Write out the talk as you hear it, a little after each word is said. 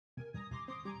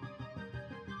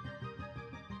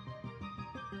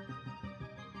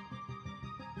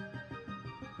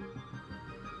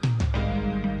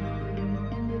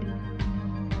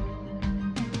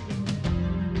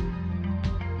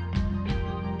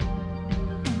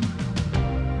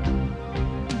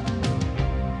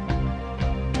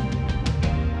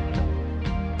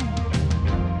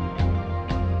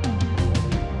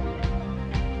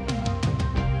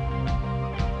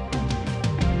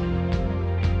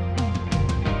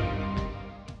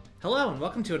Hello, and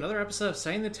welcome to another episode of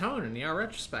Setting the Tone in ER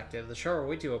Retrospective, the show where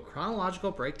we do a chronological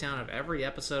breakdown of every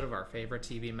episode of our favorite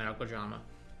TV medical drama.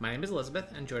 My name is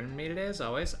Elizabeth, and joining me today, as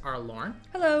always, are Lauren.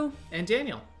 Hello. And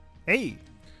Daniel. Hey.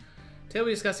 Today we'll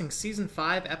be discussing Season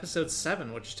 5, Episode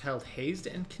 7, which is titled Hazed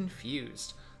and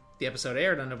Confused. The episode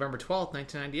aired on November 12th,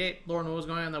 1998. Lauren, what was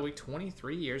going on that week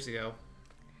 23 years ago?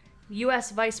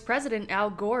 U.S. Vice President Al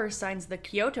Gore signs the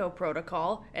Kyoto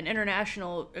Protocol, an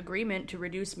international agreement to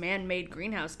reduce man-made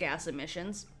greenhouse gas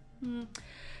emissions.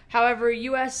 However,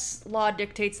 U.S. law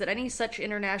dictates that any such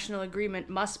international agreement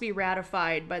must be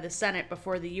ratified by the Senate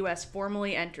before the U.S.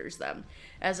 formally enters them.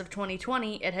 As of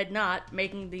 2020, it had not,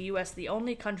 making the U.S. the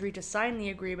only country to sign the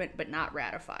agreement but not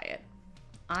ratify it.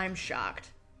 I'm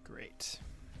shocked. Great.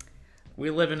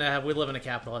 We live in a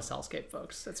capitalist hellscape,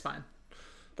 folks. It's fine.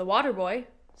 The Waterboy,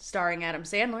 starring Adam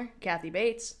Sandler, Kathy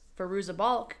Bates, Fairuza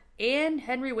Balk, and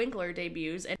Henry Winkler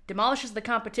debuts and demolishes the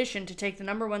competition to take the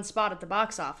number one spot at the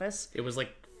box office. It was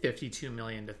like 52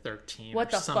 million to 13. What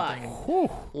or the something. fuck? Whew.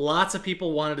 Lots of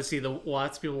people wanted to see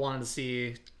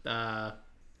Adam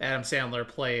Sandler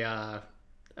play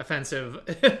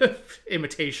offensive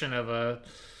imitation of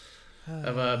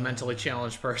a mentally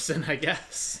challenged person, I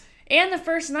guess. And The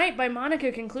First Night by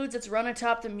Monica concludes its run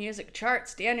atop the music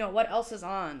charts. Daniel, what else is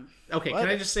on? Okay, What? can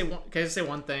I just say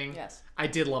one thing? Yes. I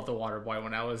did love The Waterboy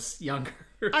when I was younger.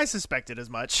 I suspected as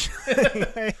much.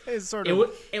 It's sort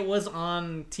of... It was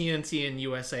on TNT and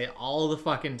USA all the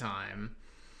fucking time.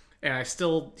 And I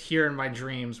still hear in my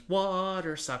dreams,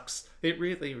 water sucks. It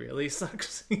really, really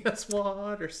sucks. Yes,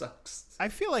 water sucks. I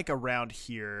feel like around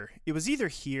here, it was either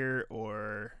here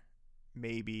or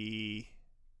maybe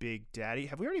Big Daddy.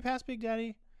 Have we already passed Big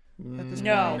Daddy? At this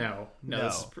No. point? No.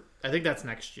 I think that's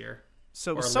next year.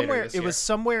 So it Or was later somewhere. this It year. was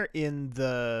somewhere in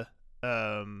the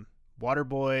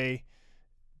Waterboy,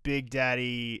 Big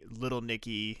Daddy, Little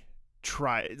Nicky,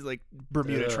 Bermuda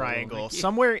Little Triangle. Nicky.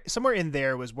 Somewhere in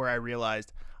there was where I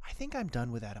realized I think I'm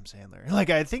done with Adam Sandler. Like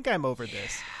I think I'm over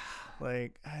this.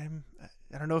 Like I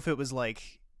don't know if it was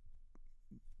like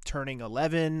turning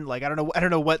 11. Like I don't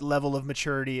know what level of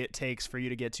maturity it takes for you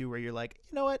to get to where you're like,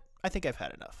 you know what? I think I've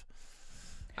had enough.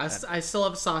 I still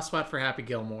have a soft spot for Happy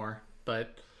Gilmore,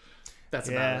 but that's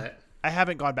about it. I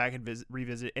haven't gone back and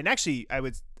revisit. And actually,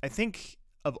 I think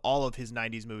of all of his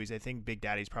 90s movies, I think Big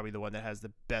Daddy's probably the one that has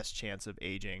the best chance of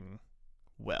aging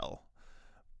well.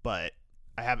 But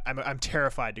I'm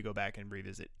terrified to go back and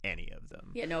revisit any of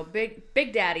them. Yeah, no,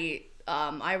 Big Daddy,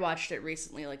 I watched it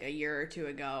recently, like a year or two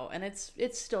ago, and it's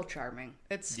still charming.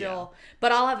 It's still,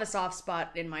 but I'll have a soft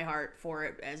spot in my heart for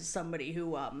it as somebody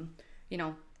who,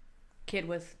 kid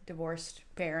with divorced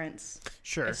parents,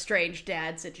 Sure. estranged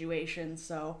dad situation,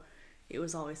 so it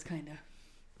was always kind of...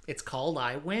 It's called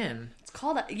I Win. It's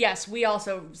called... Yes, we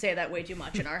also say that way too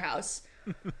much in our house.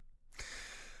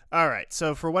 All right.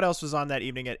 So for what else was on that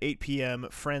evening at 8 p.m.,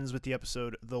 Friends with the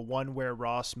episode The One Where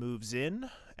Ross Moves In.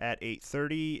 At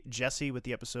 8:30, Jesse with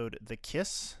the episode The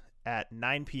Kiss. At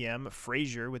 9 p.m.,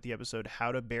 Frasier with the episode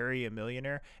How to Bury a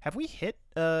Millionaire. Have we hit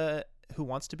Who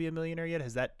Wants to Be a Millionaire yet?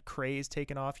 Has that craze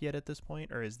taken off yet at this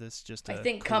point? Or is this just I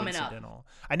think coming up.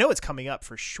 I know it's coming up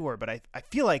for sure, but I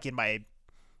feel like in my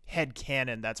head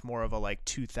canon, that's more of a like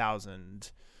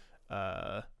 2000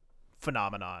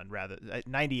 phenomenon. Rather,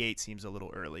 98 seems a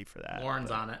little early for that.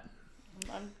 Lauren's on it.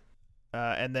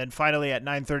 And then finally at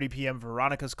 9:30 p.m.,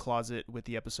 Veronica's Closet with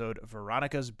the episode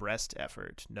Veronica's Breast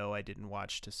Effort. No, I didn't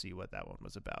watch to see what that one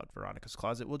was about. Veronica's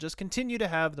Closet will just continue to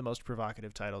have the most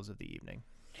provocative titles of the evening.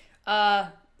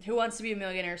 Who Wants to Be a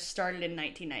Millionaire started in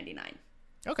 1999.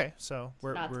 Okay, so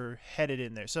we're headed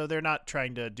in there. So they're not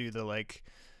trying to do the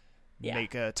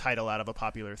make a title out of a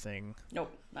popular thing.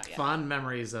 Nope, not yet. Fond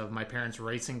memories of my parents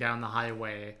racing down the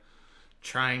highway,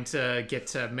 trying to get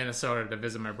to Minnesota to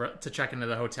visit to check into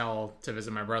the hotel to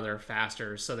visit my brother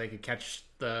faster, so they could catch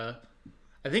I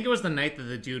think it was the night that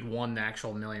the dude won the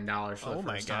actual $1 million for the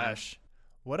first time. Gosh,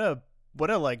 what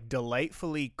a like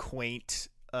delightfully quaint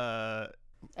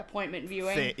Appointment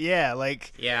viewing.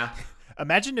 Yeah.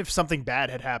 Imagine if something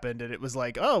bad had happened and it was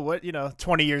like,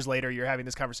 20 years later, you're having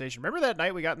this conversation. Remember that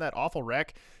night we got in that awful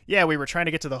wreck? Yeah, we were trying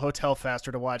to get to the hotel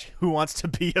faster to watch Who Wants to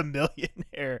Be a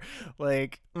Millionaire.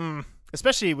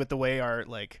 Especially with the way our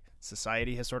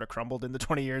society has sort of crumbled in the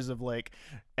 20 years of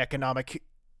economic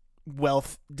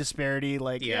wealth disparity.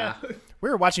 We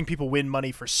were watching people win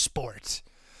money for sport.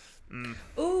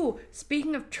 Ooh,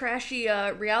 speaking of trashy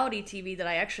reality TV that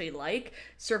I actually like,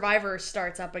 Survivor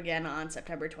starts up again on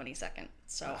September 22nd.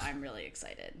 So I'm really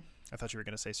excited. I thought you were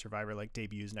going to say Survivor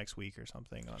debuts next week or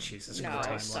something. Jesus No,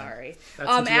 Christ. sorry.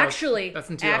 That's Actually, that's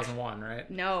in 2001, right?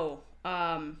 No.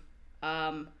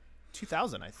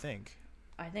 2000, I think.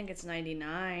 I think it's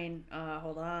 99.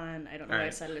 Hold on. I don't know All why I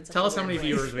right. said it in such Tell a us how weird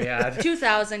many way. viewers we had.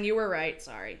 2,000. You were right.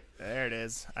 Sorry. There it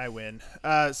is. I win.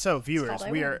 So viewers, called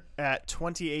I we win. are at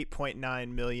 28.9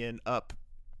 million up.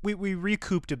 We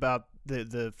recouped about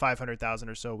the 500,000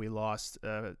 or so we lost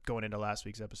going into last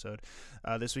week's episode.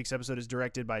 This week's episode is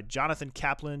directed by Jonathan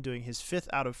Kaplan, doing his 5th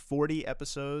out of 40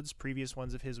 episodes. Previous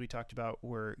ones of his we talked about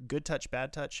were Good Touch,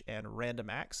 Bad Touch, and Random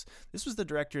Acts. This was the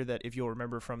director that, if you'll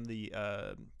remember from the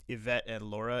Yvette and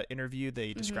Laura interview,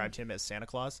 they described him as Santa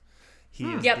Claus. He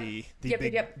is Yep. the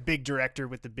Yep. big director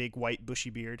with the big white bushy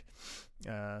beard.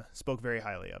 Spoke very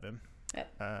highly of him.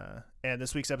 Yep. And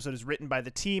this week's episode is written by the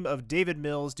team of David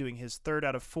Mills, doing his 3rd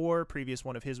out of 4. Previous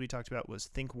one of his we talked about was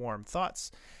Think Warm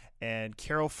Thoughts. And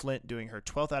Carol Flint doing her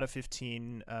 12th out of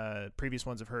 15. Previous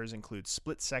ones of hers include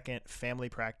Split Second, Family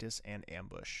Practice, and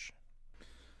Ambush.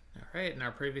 All right, and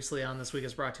our previously on this week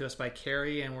is brought to us by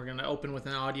Carrie, and we're going to open with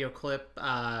an audio clip.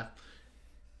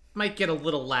 Might get a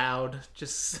little loud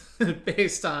just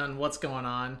based on what's going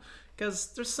on,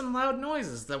 because there's some loud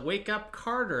noises that wake up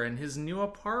Carter in his new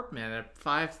apartment at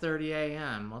 5:30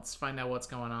 a.m. Let's find out what's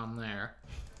going on there.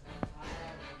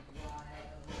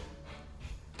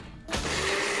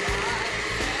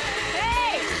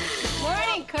 Hey!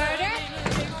 Morning, Carter.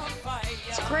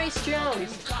 It's Grace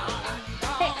Jones.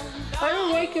 Hey, I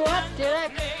didn't wake you up, did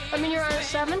I? I mean, you're on a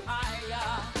 7?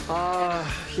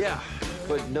 Yeah,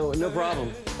 but no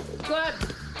problem. Good.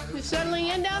 You settling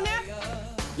in down there?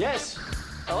 Yes,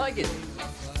 I like it.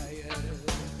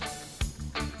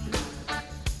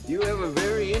 You have a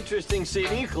very interesting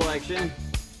CD collection.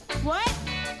 What?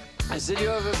 I said you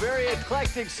have a very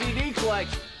eclectic CD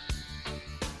collection.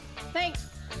 Thanks.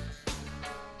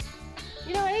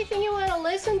 You know, anything you want to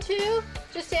listen to,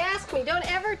 just ask me. Don't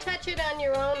ever touch it on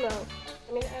your own, though.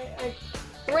 I mean,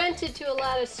 I rented to a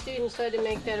lot of students, so I had to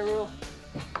make that a rule.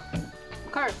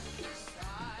 Carter,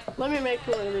 let me make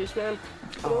you one of these, man.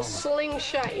 We'll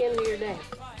slingshot you into your day.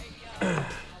 Yeah,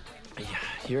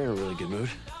 you're in a really good mood.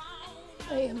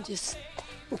 I'm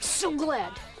so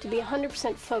glad to be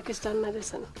 100% focused on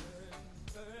medicine.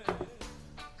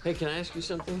 Hey, can I ask you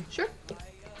something? Sure.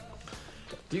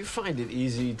 Do you find it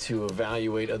easy to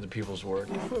evaluate other people's work?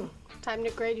 Time to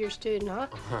grade your student, huh?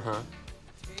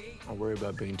 I worry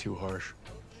about being too harsh.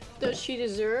 Does she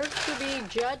deserve to be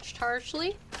judged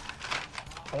harshly?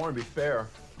 I want to be fair.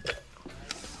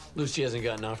 Lucy hasn't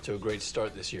gotten off to a great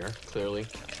start this year, clearly.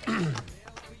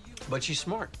 But she's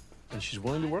smart, and she's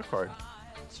willing to work hard.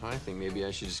 So I think maybe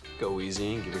I should just go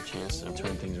easy and give her a chance to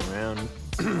turn things around.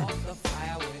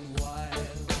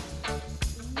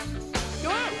 Go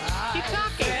on, keep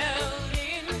talking.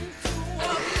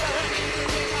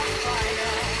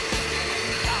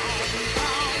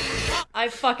 I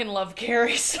fucking love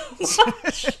Carrie so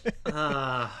much.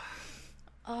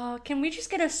 Can we just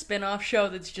get a spin-off show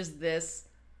that's just this?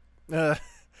 I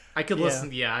could Yeah.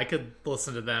 listen. Yeah, I could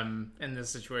listen to them in this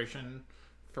situation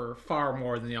for far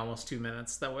more than the almost 2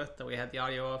 minutes that we had the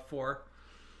audio of for.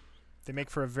 They make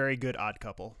for a very good odd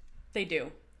couple. They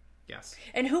do. Yes.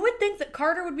 And who would think that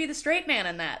Carter would be the straight man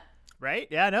in that? Right?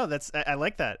 Yeah, no, I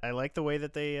like that. I like the way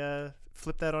that they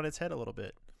flip that on its head a little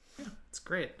bit. It's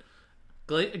great.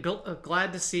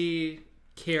 Glad to see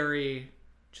Carrie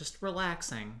just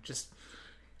relaxing.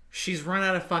 She's run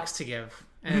out of fucks to give,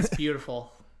 and it's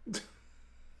beautiful. You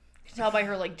can tell by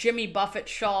her like Jimmy Buffett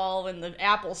shawl and the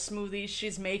apple smoothies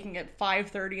she's making at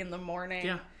 5:30 in the morning.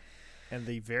 Yeah. And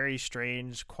the very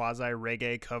strange quasi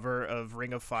reggae cover of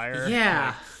Ring of Fire.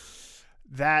 Yeah.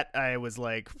 That I was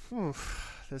like, "Phew,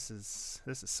 this is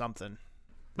something.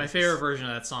 My favorite version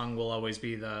of that song will always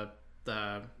be the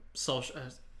social.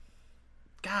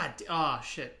 God, oh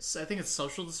shit! I think it's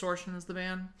Social Distortion is the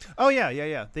band. Oh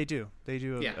yeah. They do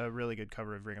Yeah. a really good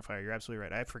cover of Ring of Fire. You're absolutely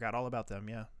right. I forgot all about them.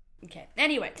 Yeah. Okay.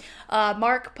 Anyway,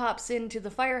 Mark pops into the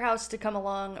firehouse to come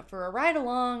along for a ride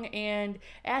along and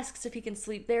asks if he can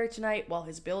sleep there tonight while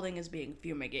his building is being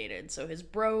fumigated. So his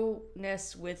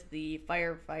bro-ness with the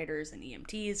firefighters and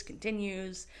EMTs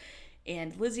continues,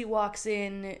 and Lizzie walks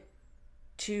into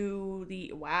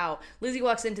the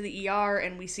ER,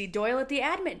 and we see Doyle at the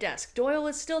admit desk. Doyle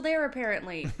is still there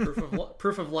apparently.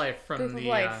 Proof of life from Proof of the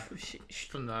life.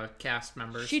 from the cast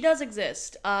members. She does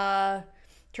exist.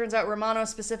 Turns out Romano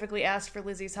specifically asked for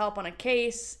Lizzie's help on a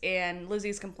case, and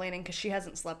Lizzie's complaining because she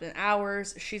hasn't slept in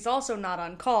hours. She's also not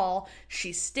on call.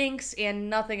 She stinks, and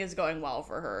nothing is going well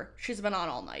for her. She's been on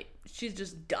all night. She's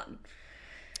just done.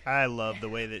 I love the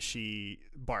way that she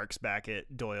barks back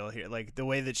at Doyle here. Like the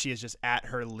way that she is just at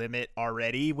her limit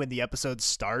already when the episode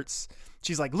starts.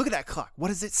 She's like, look at that clock. What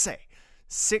does it say?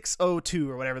 6:02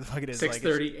 or whatever the fuck it is.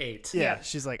 6:38. Yeah,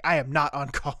 she's like, I am not on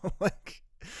call.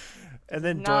 And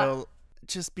then Not- Doyle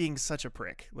just being such a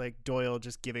prick. Like Doyle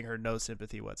just giving her no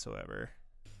sympathy whatsoever.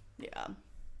 Yeah.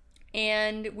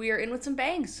 And we are in with some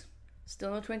bangs.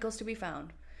 Still no twinkles to be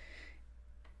found.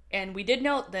 And we did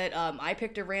note that I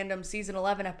picked a random season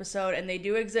 11 episode, and they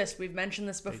do exist. We've mentioned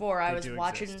this before. They I was do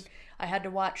watching, exist. I had to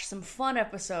watch some fun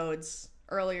episodes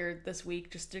earlier this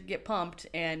week just to get pumped,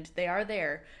 and they are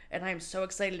there. And I'm so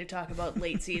excited to talk about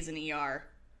late season ER.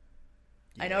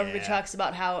 I know everybody talks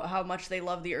about how much they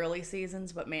love the early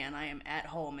seasons, but man, I am at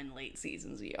home in late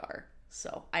seasons ER.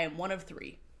 So I am one of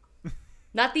 3.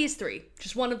 Not these 3,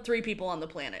 just one of 3 people on the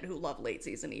planet who love late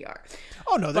season ER.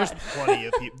 Oh no, there's plenty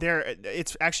of people there.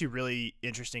 It's actually really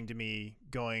interesting to me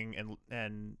going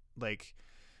and like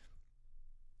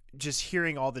just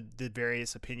hearing all the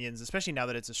various opinions, especially now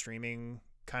that it's a streaming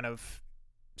kind of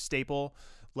staple.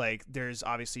 Like there's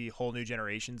obviously whole new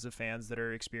generations of fans that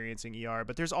are experiencing ER,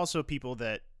 but there's also people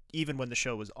that even when the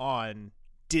show was on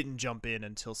didn't jump in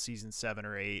until season 7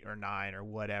 or 8 or 9 or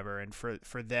whatever. And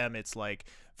for them, it's like,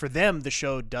 for them, the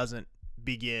show doesn't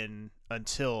begin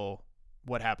until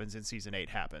what happens in season 8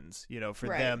 happens. You know, for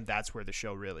them, that's where the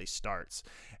show really starts.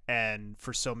 And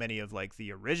for so many of like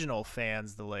the original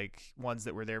fans, the like ones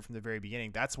that were there from the very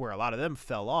beginning, that's where a lot of them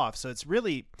fell off. So it's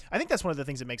really, I think that's one of the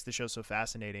things that makes the show so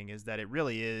fascinating, is that it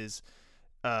really is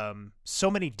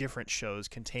so many different shows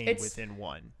contained within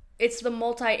one. It's the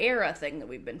multi-era thing that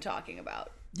we've been talking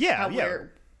about. Yeah,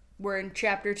 We're in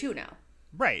chapter 2 now.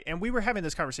 Right. And we were having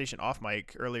this conversation off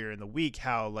mic earlier in the week,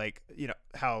 how like, you know,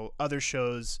 how other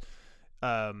shows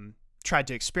tried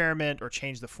to experiment or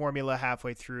change the formula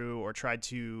halfway through, or tried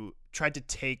to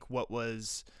take what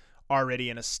was already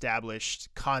an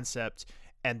established concept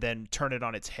and then turn it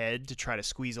on its head to try to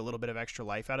squeeze a little bit of extra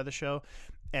life out of the show.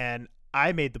 And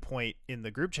I made the point in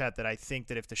the group chat that I think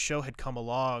that if the show had come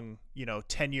along, you know,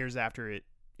 10 years after it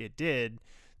did,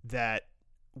 that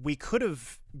we could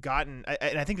have gotten,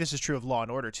 and I think this is true of Law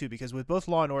and Order too, because with both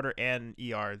Law and Order and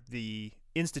ER, the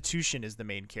institution is the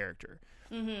main character.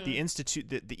 Mm-hmm.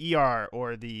 The ER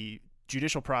or the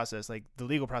judicial process, like the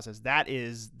legal process, that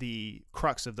is the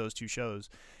crux of those two shows.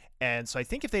 And so I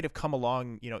think if they'd have come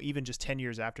along, you know, even just 10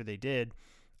 years after they did,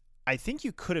 I think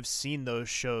you could have seen those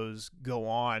shows go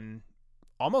on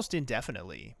almost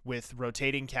indefinitely with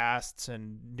rotating casts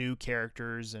and new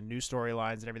characters and new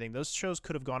storylines and everything. Those shows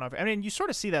could have gone on. I mean, you sort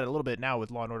of see that a little bit now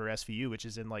with Law and Order SVU, which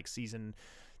is in like season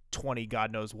 20,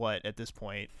 God knows what at this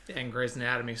point. And Grey's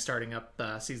Anatomy starting up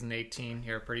season 18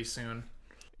 here pretty soon.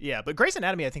 Yeah, but Grey's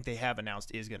Anatomy, I think they have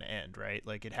announced is going to end, right?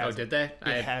 Like it has. Oh, did they?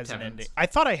 It has an ending. I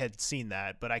thought I had seen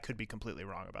that, but I could be completely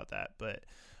wrong about that. But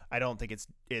I don't think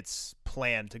it's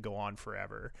planned to go on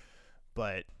forever.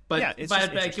 But yeah, I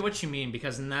get what you mean,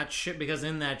 because in that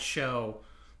show,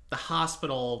 the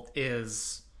hospital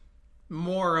is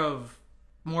more of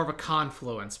a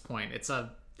confluence point. It's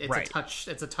a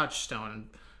touchstone.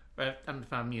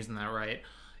 If I'm using that right,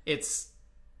 it's,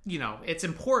 you know, it's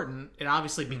important. It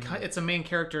obviously because it's a main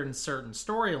character in certain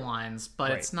storylines,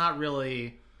 but it's not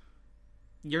really.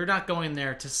 You're not going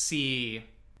there to see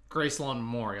Grace Sloan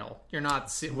Memorial. You're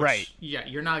not Yeah,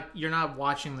 you're not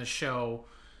watching the show.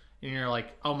 And you're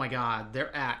like, oh my God,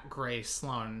 they're at Grace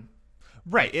Sloan.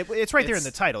 Right. It's right there in the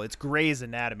title. It's Grey's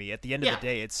Anatomy. At the end of the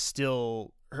day, it's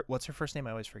still what's her first name? I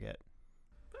always forget.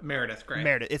 Meredith Grey.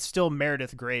 Meredith. It's still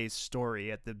Meredith Grey's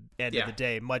story at the end of the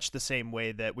day, much the same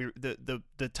way that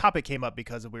the topic came up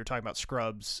because we were talking about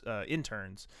Scrubs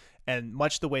interns, and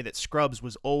much the way that Scrubs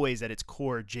was always at its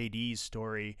core JD's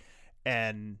story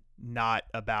and not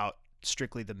about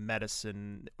strictly the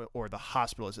medicine or the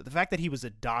hospital. Is the fact that he was a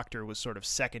doctor was sort of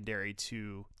secondary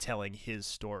to telling his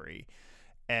story.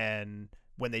 And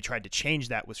when they tried to change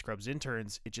that with Scrubs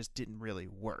interns, it just didn't really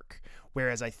work.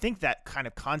 Whereas I think that kind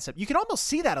of concept, you can almost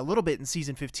see that a little bit in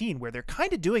season 15, where they're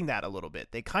kind of doing that a little bit.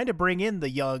 They kind of bring in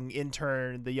the young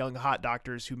intern, the young hot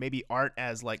doctors who maybe aren't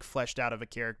as like fleshed out of a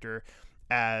character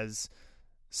as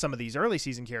some of these early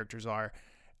season characters are.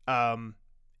 And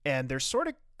they're sort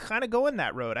of kind of going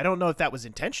that road. I don't know if that was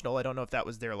intentional. I don't know if that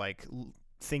was their like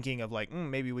thinking of like,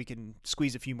 maybe we can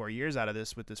squeeze a few more years out of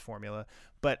this with this formula.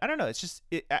 But I don't know. It's just,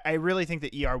 I really think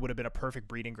that ER would have been a perfect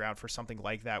breeding ground for something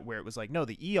like that, where it was like, no,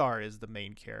 the ER is the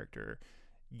main character.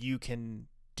 You can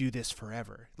do this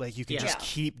forever. Like you can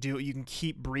just you can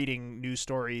keep breeding new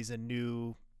stories and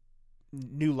new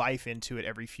life into it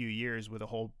every few years with a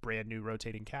whole brand new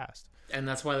rotating cast. And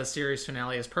that's why the series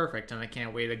finale is perfect, and I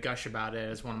can't wait to gush about it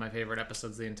as one of my favorite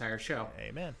episodes of the entire show.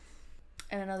 Amen.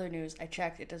 And in other news, I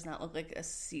checked. It does not look like a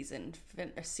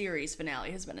series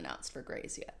finale has been announced for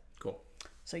Grey's yet. Cool.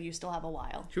 So you still have a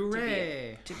while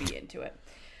Hooray! to be into it.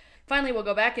 Finally, we'll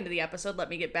go back into the episode. Let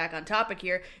me get back on topic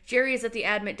here. Jerry is at the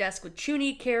admit desk with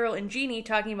Chuny, Carol, and Jeannie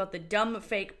talking about the dumb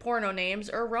fake porno names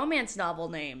or romance novel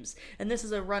names. And this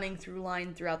is a running through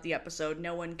line throughout the episode.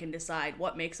 No one can decide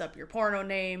what makes up your porno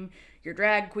name, your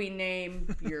drag queen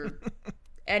name, your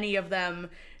any of them.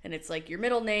 And it's like your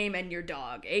middle name and your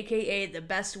dog, aka the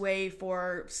best way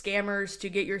for scammers to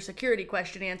get your security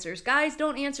question answers. Guys,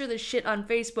 don't answer this shit on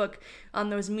Facebook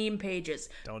on those meme pages.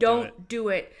 Don't do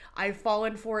it. I've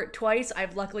fallen for it twice.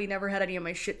 I've luckily never had any of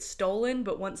my shit stolen,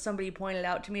 but once somebody pointed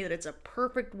out to me that it's a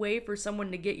perfect way for someone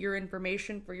to get your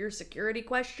information for your security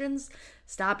questions,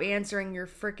 stop answering your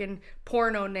frickin'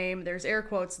 porno name, there's air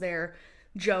quotes there,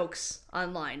 jokes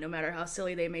online, no matter how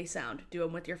silly they may sound. Do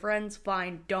them with your friends,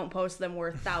 fine. Don't post them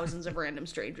where thousands of random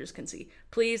strangers can see.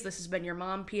 Please, this has been your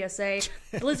mom PSA.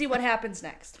 Lizzie, what happens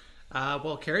next?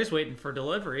 Well, Carrie's waiting for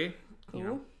delivery. You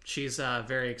know, she's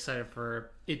very excited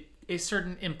for a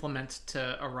certain implement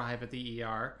to arrive at the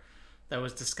ER that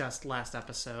was discussed last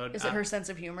episode. Is it her sense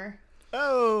of humor?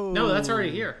 Oh no, that's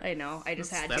already here. I know. I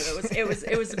just had to.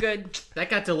 It was good. That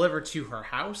got delivered to her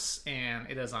house,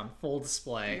 and it is on full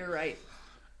display. You're right.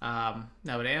 Now,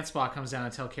 but Anspaugh comes down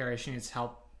to tell Carrie she needs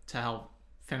help to help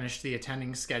finish the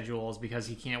attending schedules because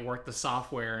he can't work the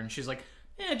software, and she's like,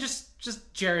 "Yeah,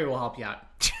 just Jerry will help you out.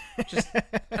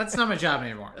 That's not my job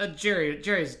anymore. Jerry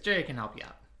can help you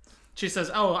out." She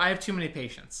says, "Oh, I have too many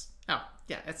patients." Oh,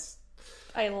 yeah,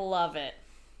 I love it.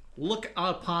 Look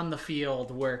upon the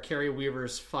field where Carrie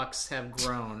Weaver's fucks have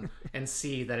grown and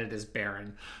see that it is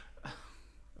barren.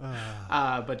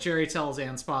 But Jerry tells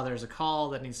Anspaugh there's a call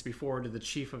that needs to be forwarded to the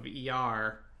chief of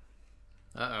ER.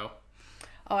 Uh-oh.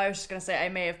 Oh, I was just going to say, I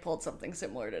may have pulled something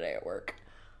similar today at work.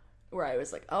 Where I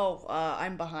was like,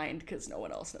 I'm behind because no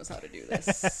one else knows how to do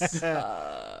this.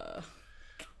 There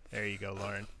you go,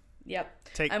 Lauren. Yep.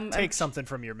 Take something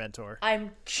from your mentor.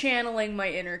 I'm channeling my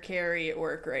inner Carrie at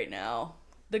work right now.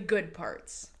 The good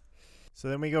parts. So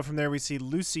then we go from there. We see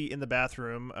Lucy in the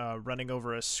bathroom running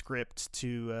over a script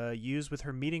to use with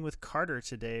her meeting with Carter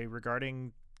today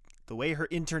regarding the way her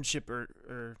internship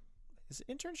or is it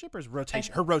internship or is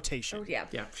rotation? Her rotation. Oh, yeah.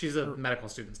 Yeah, she's a medical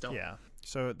student still. Yeah.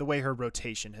 So the way her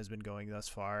rotation has been going thus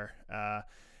far.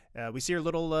 We see her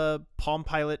little Palm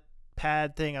Pilot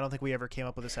pad thing. I don't think we ever came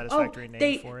up with a satisfactory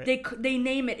name for it. They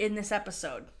name it in this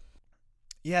episode.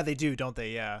 Yeah, they do, don't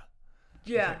they? Yeah.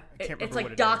 Yeah, it's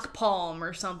like Doc Palm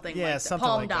or something. Yeah, like something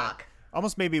Palm like Doc. That.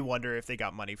 Almost made me wonder if they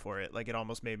got money for it. Like it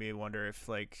almost made me wonder if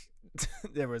like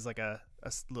there was like a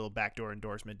little backdoor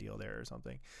endorsement deal there or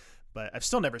something. But I've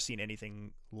still never seen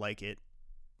anything like it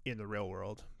in the real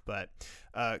world. But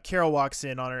Carol walks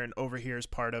in on her and overhears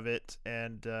part of it,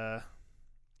 and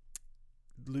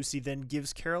Lucy then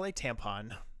gives Carol a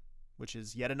tampon, which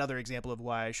is yet another example of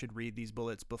why I should read these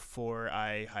bullets before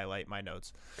I highlight my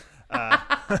notes.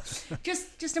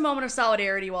 Just a moment of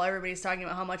solidarity while everybody's talking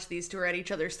about how much these two are at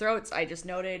each other's throats. I just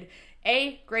noted,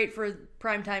 great for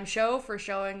primetime show for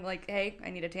showing like, hey,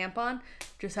 I need a tampon.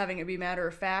 Just having it be matter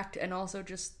of fact, and also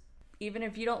just even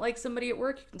if you don't like somebody at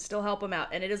work, you can still help them out.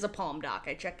 And it is a Palm Doc.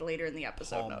 I checked later in the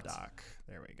episode notes. Palm Doc.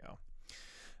 There we go.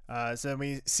 So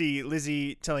we see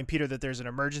Lizzie telling Peter that there's an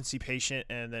emergency patient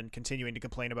and then continuing to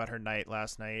complain about her night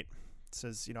last night. It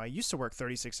says, I used to work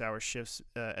 36-hour shifts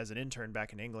as an intern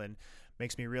back in England.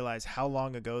 Makes me realize how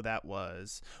long ago that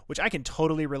was, which I can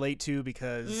totally relate to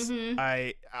because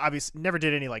I obviously never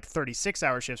did any like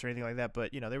 36-hour shifts or anything like that.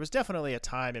 But, there was definitely a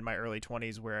time in my early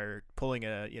 20s where pulling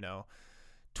a,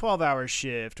 12-hour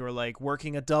shift or like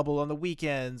working a double on the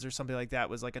weekends or something like that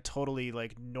was like a totally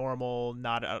like normal,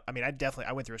 I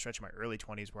went through a stretch in my early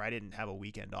 20s where I didn't have a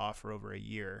weekend off for over a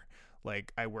year.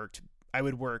 Like I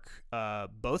would work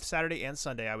both Saturday and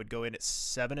Sunday. I would go in at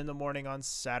 7 in the morning on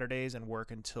Saturdays and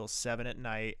work until 7 at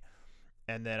night.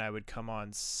 And then I would come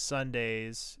on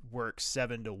Sundays, work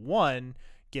 7 to 1,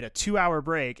 get a 2-hour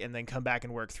break, and then come back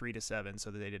and work 3 to 7 so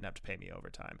that they didn't have to pay me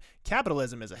overtime.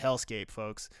 Capitalism is a hellscape,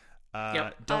 folks.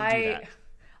 Don't do that.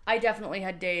 I definitely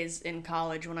had days in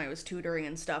college when I was tutoring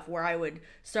and stuff where I would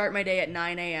start my day at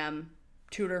 9 a.m.,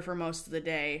 tutor for most of the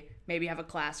day, maybe have a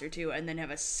class or two, and then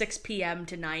have a 6 p.m.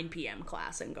 to 9 p.m.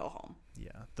 class and go home.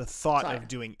 Yeah. The thought of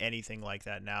doing anything like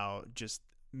that now just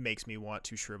makes me want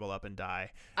to shrivel up and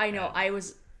die. I know. I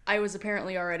was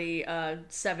apparently already a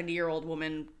 70-year-old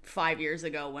woman 5 years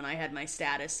ago when I had my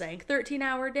status saying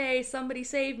 13-hour day, somebody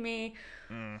save me.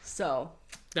 So.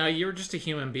 No, you're just a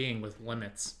human being with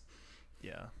limits.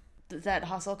 Yeah. Is that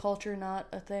hustle culture not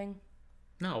a thing?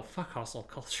 No, fuck hustle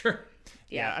culture.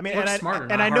 Yeah, I mean, work smarter,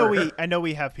 not harder. I know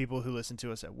we have people who listen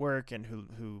to us at work and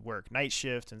who work night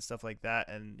shift and stuff like that,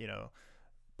 and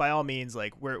by all means,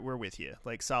 like we're with you,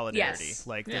 like solidarity. Yes.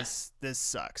 Like Yeah. this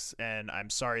sucks, and I'm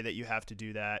sorry that you have to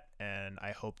do that, and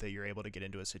I hope that you're able to get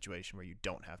into a situation where you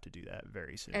don't have to do that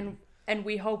very soon. And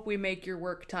we hope we make your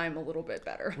work time a little bit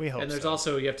better. we hope. And there's so.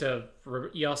 also you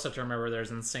also have to remember there's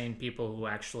insane people who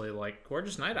actually like we're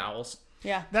just night owls.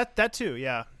 Yeah. that too.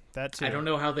 Yeah, that too. I don't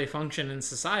know how they function in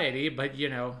society, but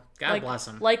God bless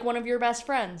them. Like one of your best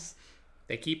friends.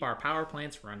 They keep our power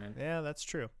plants running. Yeah, that's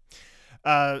true.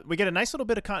 We get a nice little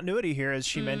bit of continuity here as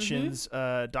she mentions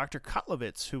Dr.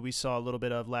 Kotlovitz, who we saw a little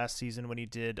bit of last season when he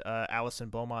did Allison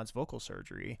Beaumont's vocal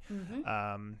surgery.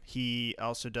 He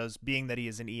also does, being that he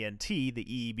is an ENT, the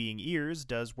E being ears,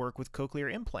 does work with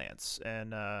cochlear implants.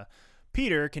 And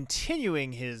Peter,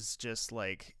 continuing his just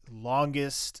like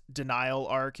longest denial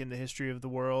arc in the history of the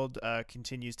world,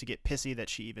 continues to get pissy that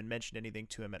she even mentioned anything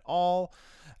to him at all.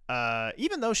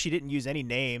 Even though she didn't use any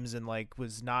names and like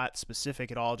was not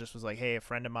specific at all, just was like, hey, a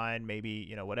friend of mine,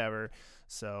 maybe, whatever.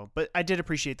 So, but I did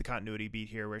appreciate the continuity beat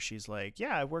here where she's like,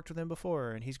 yeah, I've worked with him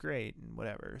before and he's great and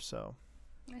whatever. So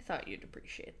I thought you'd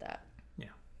appreciate that. Yeah.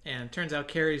 And it turns out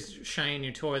Carrie's shiny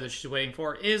new toy that she's waiting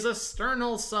for is a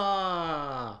sternal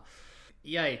saw.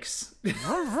 Yikes.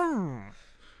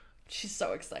 She's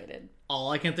so excited.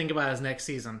 All I can think about is next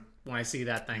season when I see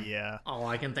that thing. Yeah. All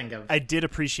I can think of. I did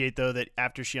appreciate, though, that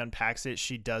after she unpacks it,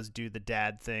 she does do the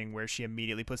dad thing where she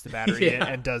immediately puts the battery in Yeah.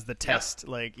 and does the test.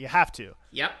 Like, you have to.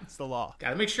 Yep. It's the law.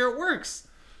 Gotta make sure it works.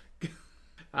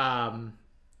 And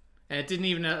it didn't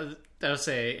even, I'll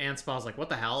say, Aunt Spa's like, what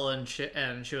the hell? And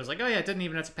she was like, oh yeah, it didn't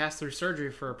even have to pass through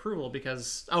surgery for approval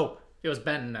because, it was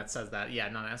Ben that says that. Yeah,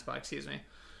 not Aunt Spa, excuse me.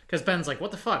 Because Ben's like,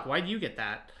 what the fuck? Why'd you get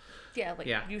that? Yeah, like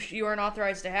Yeah. you aren't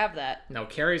authorized to have that. No,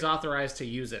 Carrie's authorized to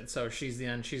use it, so she's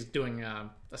doing a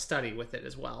study with it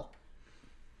as well.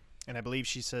 And I believe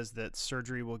she says that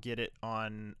surgery will get it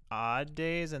on odd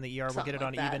days and the ER will Something get it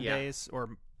on like that. even Yeah. days,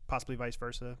 or possibly vice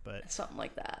versa. But Something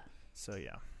like that. so,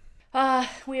 yeah.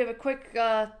 We have a quick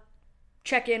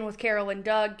check-in with Carol and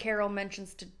Doug. Carol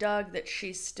mentions to Doug that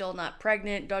she's still not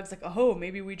pregnant. Doug's like, oh,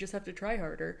 maybe we just have to try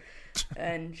harder.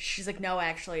 And she's like, no,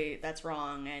 actually, that's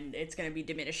wrong, and it's going to be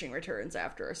diminishing returns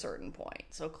after a certain point.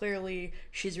 So clearly,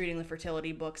 she's reading the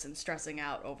fertility books and stressing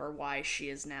out over why she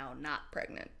is now not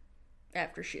pregnant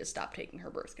after she has stopped taking her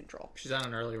birth control. She's on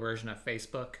an early version of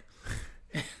Facebook.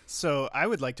 So I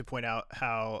would like to point out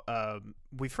how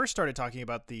we first started talking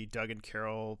about the Doug and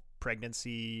Carol pregnant,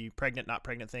 not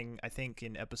pregnant thing, I think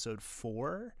in episode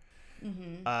 4.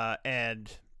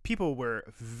 And people were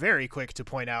very quick to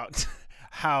point out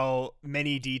how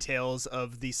many details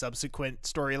of the subsequent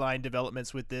storyline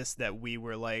developments with this that we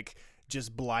were like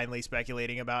just blindly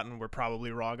speculating about and we're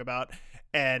probably wrong about.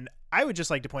 And I would just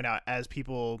like to point out, as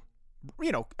people,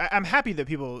 I'm happy that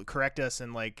people correct us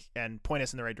and point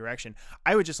us in the right direction.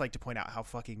 I would just like to point out how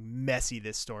fucking messy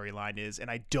this storyline is, and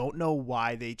I don't know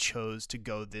why they chose to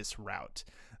go this route.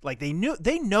 Like, they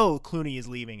know Clooney is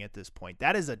leaving at this point.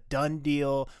 That is a done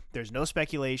deal. There's no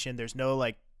speculation. There's no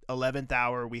 11th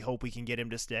hour, we hope we can get him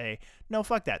to stay. No,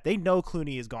 fuck that. They know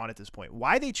Clooney is gone at this point.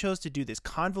 Why they chose to do this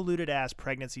convoluted ass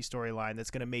pregnancy storyline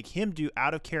that's going to make him do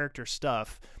out of character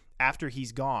stuff after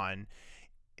he's gone,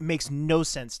 it makes no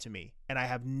sense to me, and I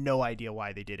have no idea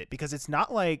why they did it, because it's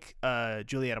not like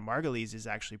Juliana Margulies is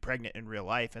actually pregnant in real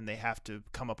life and they have to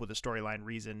come up with a storyline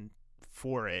reason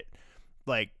for it.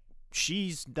 Like,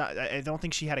 she's not, I don't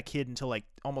think she had a kid until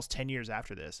almost 10 years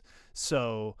after this.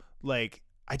 So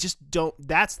I just don't,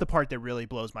 that's the part that really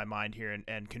blows my mind here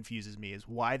and confuses me, is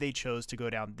why they chose to go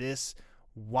down this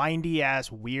windy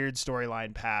ass weird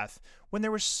storyline path when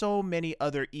there were so many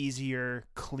other easier,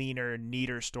 cleaner,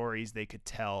 neater stories they could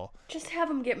tell. Just have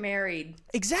them get married.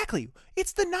 Exactly.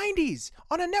 It's the 90s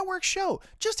on a network show.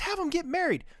 Just have them get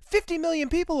married. 50 million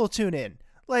people will tune in.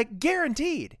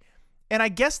 Guaranteed. And I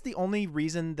guess the only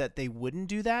reason that they wouldn't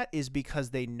do that is because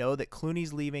they know that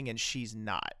Clooney's leaving and she's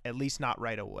not, at least not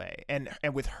right away. And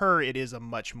with her, it is a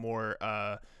much more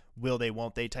will they,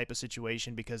 won't they type of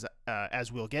situation, because as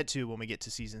we'll get to when we get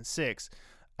to season 6,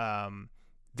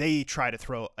 they try to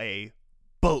throw a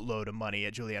boatload of money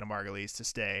at Juliana Margulies to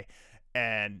stay,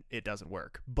 and it doesn't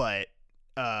work. But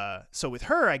so with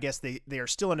her, I guess they are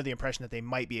still under the impression that they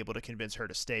might be able to convince her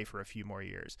to stay for a few more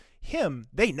years. Him,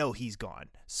 they know he's gone.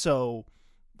 So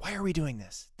why are we doing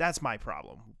this? That's my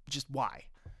problem. Just why?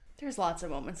 There's lots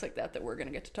of moments like that we're going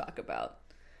to get to talk about.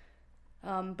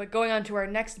 But going on to our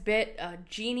next bit,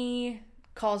 Jeannie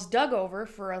calls Doug over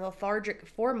for a lethargic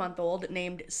 4-month-old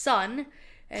named Sun.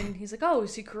 And he's like, oh,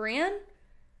 is he Korean?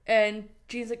 And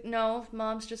Jeannie's like, no,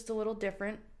 Mom's just a little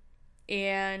different.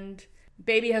 And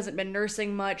Baby hasn't been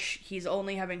nursing much. He's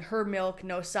only having her milk,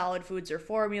 no solid foods or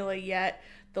formula yet.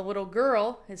 The little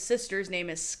girl, his sister's name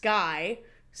is Sky,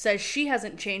 says she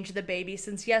hasn't changed the baby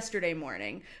since yesterday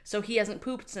morning. So he hasn't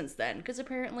pooped since then. Because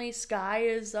apparently Sky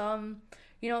is, kind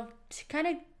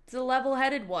of the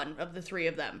level-headed one of the three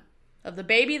of them. Of the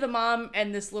baby, the mom,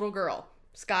 and this little girl.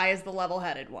 Sky is the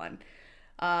level-headed one.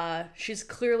 She's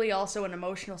clearly also an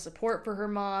emotional support for her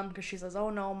mom. Because she says,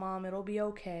 oh no, Mom, it'll be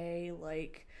okay.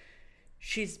 Like...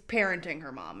 she's parenting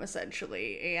her mom,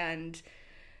 essentially. And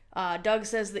Doug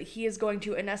says that he is going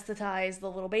to anesthetize the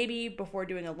little baby before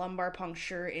doing a lumbar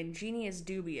puncture, and Jeannie is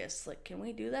dubious. Like, can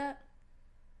we do that?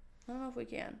 I don't know if we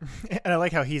can. And I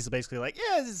like how he's basically like,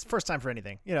 yeah, this is first time for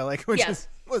anything. Which Yes.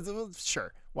 is, well,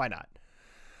 sure, why not?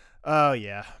 Oh,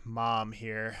 yeah, Mom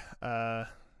here.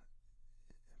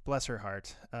 Bless her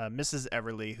heart. Mrs.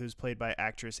 Everly, who's played by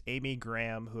actress Amy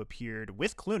Graham, who appeared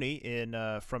with Clooney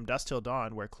in From Dusk Till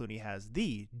Dawn, where Clooney has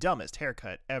the dumbest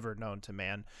haircut ever known to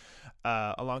man,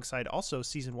 alongside also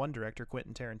season 1 director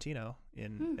Quentin Tarantino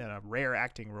in a rare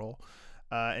acting role.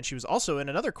 And she was also in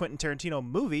another Quentin Tarantino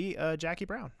movie, Jackie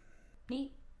Brown.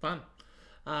 Neat. Fun.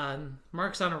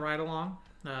 Mark's on a ride-along.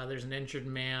 There's an injured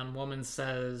man. Woman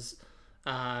says...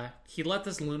 he let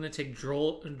this lunatic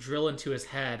drill into his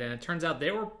head, and it turns out they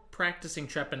were practicing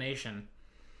trepanation,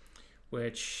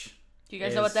 which... Do you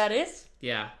guys know what that is?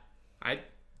 Yeah. I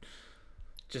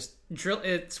just drill...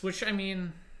 it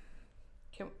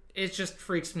just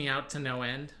freaks me out to no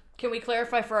end. Can we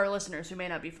clarify for our listeners who may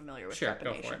not be familiar with Sure,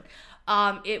 go trepanation? for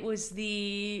it. It was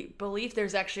the belief,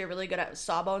 there's actually a really good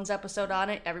Sawbones episode on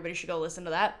it. Everybody should go listen to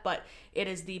that. But it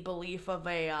is the belief of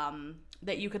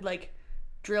that you could,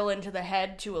 drill into the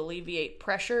head to alleviate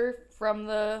pressure from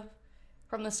the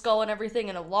skull and everything.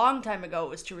 And a long time ago, it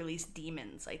was to release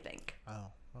demons, I think. Oh,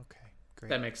 okay. Great.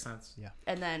 That makes sense. Yeah.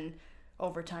 And then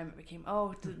over time, it became,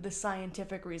 the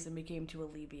scientific reason became to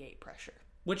alleviate pressure.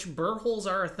 Which burr holes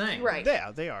are a thing. Right.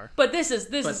 Yeah, they are. But this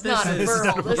is not a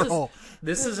burr hole.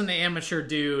 This is an amateur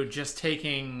dude just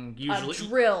taking usually a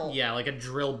drill. Yeah, like a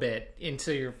drill bit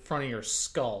into your front of your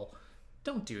skull.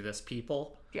 Don't do this,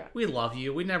 people. Yeah. We love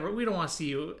you. We don't want to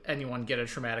see anyone get a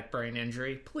traumatic brain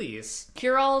injury. Please.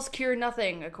 Cure-alls cure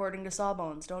nothing, according to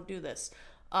Sawbones. Don't do this.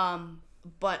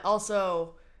 But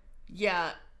also,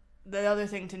 yeah, the other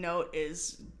thing to note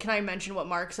is, can I mention what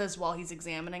Mark says while he's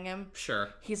examining him? Sure.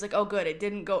 He's like, oh good, it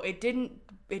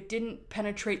didn't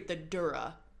penetrate the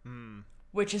dura.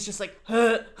 Which is just like,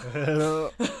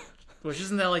 Which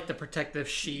isn't that like the protective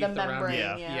sheath the membrane,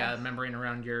 around yeah. the membrane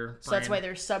around your brain. So that's why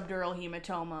there's subdural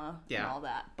hematoma and Yeah. all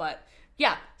that. But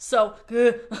yeah, so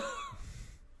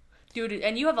dude,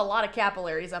 and you have a lot of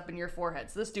capillaries up in your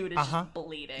forehead, so this dude is just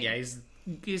bleeding. Yeah,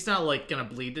 he's not like gonna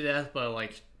bleed to death, but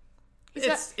like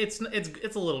it's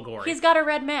a little gory. He's got a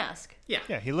red mask. Yeah.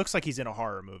 Yeah, he looks like he's in a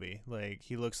horror movie. Like,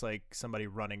 he looks like somebody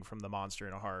running from the monster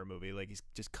in a horror movie. Like, he's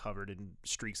just covered in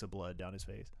streaks of blood down his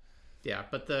face. Yeah,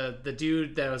 but the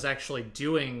dude that was actually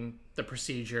doing the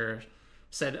procedure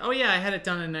said, "Oh yeah, I had it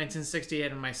done in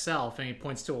 1968 myself." And he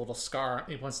points to a little scar.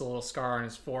 He points to a little scar on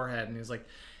his forehead, and he's like,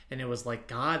 "And it was like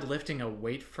God lifting a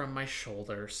weight from my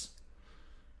shoulders."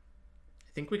 I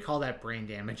think we call that brain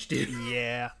damage, dude.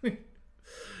 Yeah.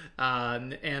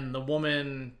 And the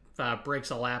woman breaks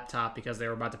a laptop because they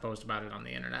were about to post about it on the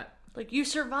internet. Like, you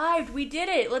survived. We did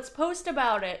it. Let's post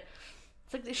about it.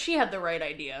 It's like she had the right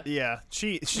idea. Yeah,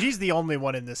 she's the only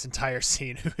one in this entire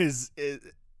scene who is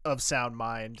of sound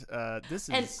mind. This is.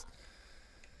 And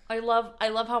I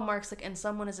love how Mark's like, and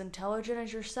someone as intelligent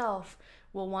as yourself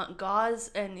will want gauze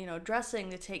and dressing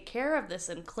to take care of this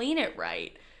and clean it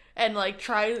right. And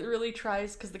really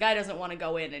tries, because the guy doesn't want to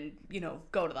go in and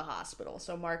go to the hospital.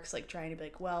 So Mark's like trying to be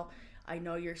like, well, I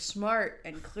know you're smart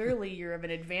and clearly you're of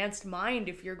an advanced mind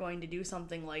if you're going to do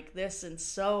something like this, and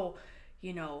so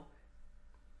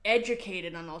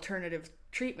educated on alternative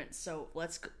treatments. So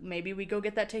maybe we go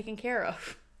get that taken care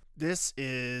of. This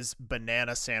is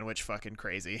banana sandwich fucking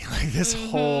crazy. Like, this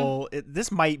whole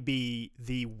this might be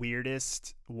the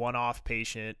weirdest one-off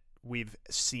patient we've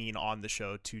seen on the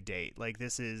show to date. Like,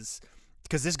 this is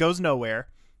because this goes nowhere.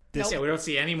 Yeah, we don't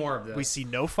see any more of this. We see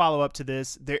no follow-up to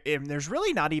this. There's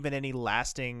really not even any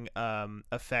lasting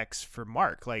effects for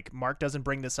Mark. Like, Mark doesn't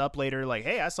bring this up later. Like,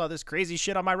 hey, I saw this crazy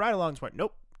shit on my ride-alongs.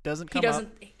 Nope, doesn't come up.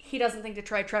 He doesn't think to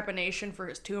try trepanation for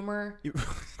his tumor.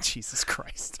 Jesus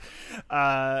Christ.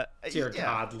 Dear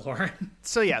God, Lauren.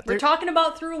 So yeah, we're talking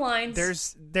about through lines.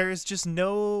 There's just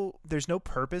no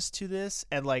purpose to this,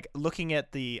 and like looking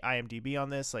at the IMDb on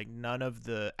this, like none of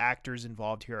the actors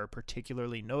involved here are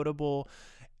particularly notable,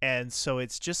 and so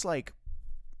it's just like,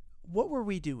 what were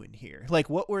we doing here? Like,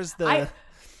 what was the?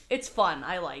 It's fun.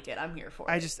 I like it. I'm here for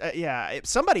it. I just,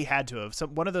 somebody had to have.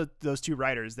 One of those two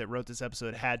writers that wrote this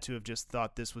episode had to have just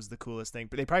thought this was the coolest thing.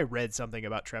 But they probably read something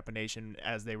about trepanation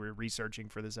as they were researching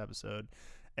for this episode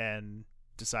and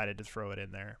decided to throw it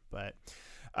in there. But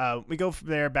we go from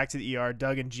there back to the ER.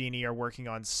 Doug and Jeannie are working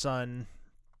on Sun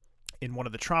in one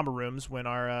of the trauma rooms when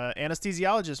our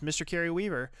anesthesiologist, Mr. Cary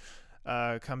Weaver,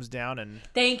 comes down and...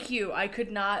 Thank you. I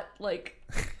could not,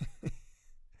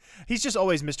 He's just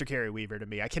always Mr. Cary Weaver to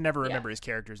me. I can never remember his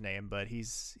character's name, but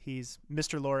he's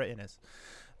Mr. Laura Innes.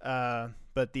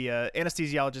 But the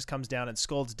anesthesiologist comes down and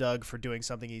scolds Doug for doing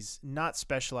something he's not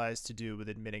specialized to do with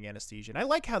admitting anesthesia. And I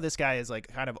like how this guy is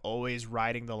kind of always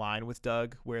riding the line with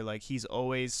Doug, where he's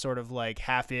always sort of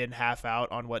half in, half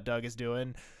out on what Doug is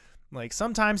doing.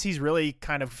 Sometimes he's really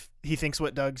he thinks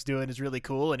what Doug's doing is really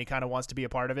cool and he kind of wants to be a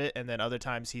part of it. And then other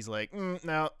times he's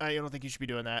no, I don't think you should be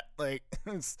doing that.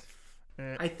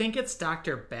 I think it's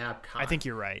Dr. Babcock. I think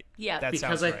you're right. Yeah. That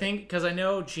because sounds right. because I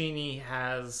know Jeannie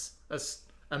has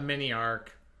a mini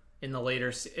arc in the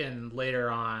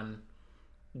later on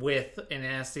with an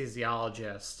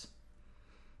anesthesiologist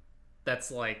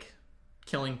that's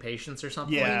killing patients or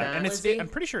something like that. And Lizzie? I'm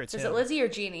pretty sure it's Is him. it Lizzie or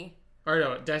Jeannie? Or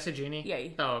no, did I say Jeannie? Yeah.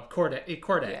 Oh, Corday.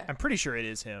 Yeah. I'm pretty sure it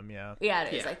is him. Yeah. Yeah,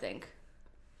 it is, Yeah. I think.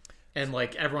 And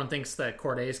everyone thinks that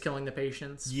Corday is killing the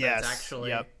patients. But Yes. it's actually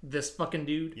Yep. this fucking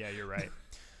dude. Yeah, you're right.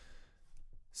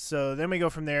 So then we go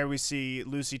from there. We see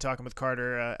Lucy talking with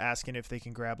Carter, asking if they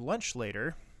can grab lunch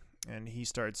later. And he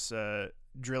starts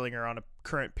drilling her on a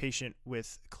current patient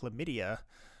with chlamydia.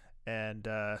 And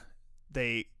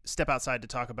they step outside to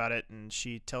talk about it. And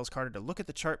she tells Carter to look at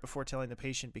the chart before telling the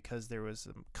patient because there was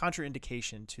some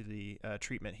contraindication to the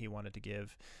treatment he wanted to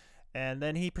give. And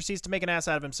then he proceeds to make an ass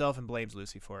out of himself and blames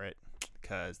Lucy for it.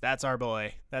 Because that's our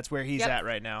boy. That's where he's at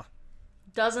right now.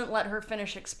 Doesn't let her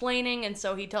finish explaining, and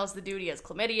so he tells the dude he has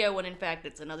chlamydia when in fact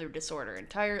it's another disorder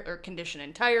condition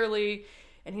entirely.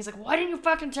 And he's like, "Why didn't you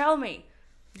fucking tell me?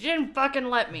 You didn't fucking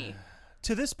let me."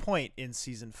 To this point in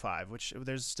season 5, which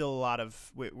there's still a lot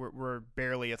of, we're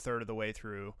barely a third of the way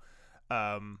through,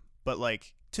 but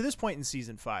to this point in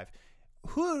season 5,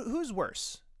 who's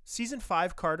worse, season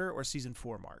 5 Carter or season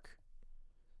 4 Mark?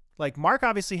 Mark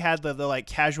obviously had the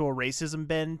casual racism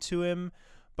bend to him,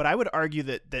 but I would argue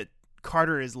that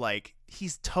Carter is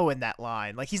he's towing that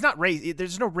line. He's not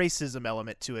there's no racism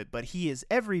element to it, but he is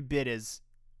every bit as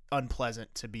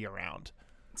unpleasant to be around.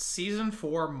 Season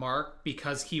 4 Mark,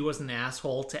 because he was an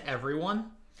asshole to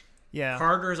everyone. Yeah.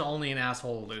 Carter's only an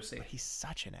asshole to Lucy. But he's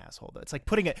such an asshole though. It's like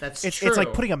putting That's it's true.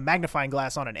 like putting a magnifying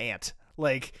glass on an ant.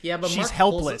 Yeah, but she's Mark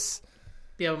helpless.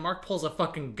 Yeah, but Mark pulls a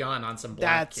fucking gun on some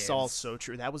black That's kids. also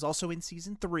true. That was also in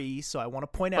season 3, so I want to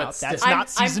point out still- that's I'm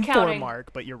not season 4 counting-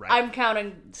 Mark, but you're right. I'm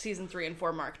counting season 3 and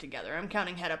 4 Mark together. I'm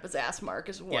counting head up his ass Mark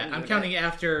as one. Yeah, I'm unit. counting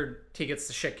after he gets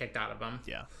the shit kicked out of him.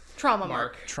 Yeah. trauma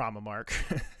Mark. Trauma Mark.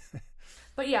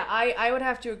 But yeah, I would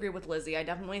have to agree with Lizzie. I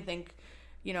definitely think,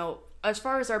 as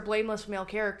far as our blameless male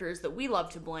characters that we love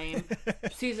to blame,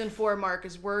 season 4 Mark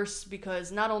is worse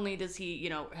because not only does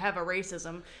he, have a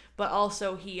racism, but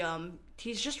also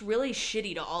he's just really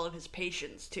shitty to all of his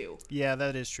patients too. Yeah,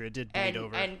 that is true. It did bleed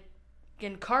over. And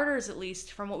Carter's, at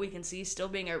least from what we can see, still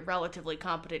being a relatively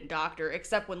competent doctor,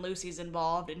 except when Lucy's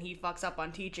involved and he fucks up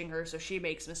on teaching her, so she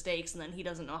makes mistakes and then he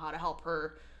doesn't know how to help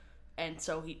her, and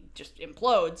so he just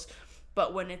implodes.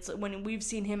 But when we've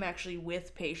seen him actually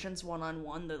with patients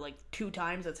one-on-one, the 2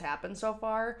 times it's happened so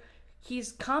far,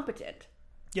 he's competent.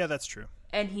 Yeah, that's true.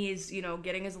 And he's,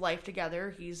 getting his life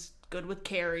together. He's good with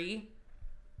Carrie.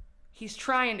 He's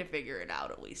trying to figure it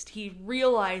out, at least. He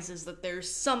realizes that there's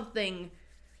something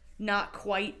not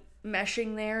quite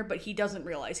meshing there, but he doesn't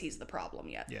realize he's the problem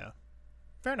yet. Yeah.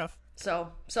 Fair enough.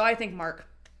 So I think Mark.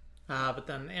 But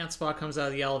then Aunt Spot comes out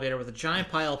of the elevator with a giant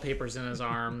pile of papers in his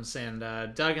arms, and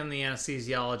Doug and the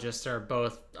anesthesiologist are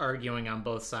both arguing on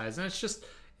both sides, and it's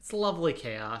lovely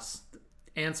chaos.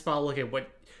 Aunt Spot, look at what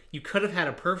you could have had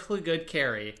a perfectly good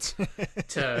Carrie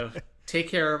to take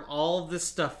care of all of this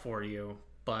stuff for you,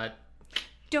 but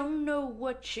Don't know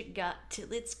what you got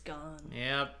till it's gone.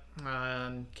 yep.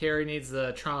 Carrie needs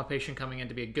the trauma patient coming in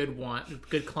to be a good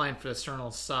client for the sternal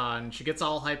saw, and she gets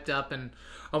all hyped up and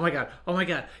oh my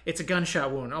god, it's a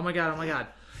gunshot wound. Oh my god.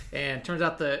 And turns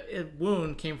out the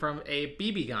wound came from a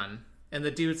BB gun, and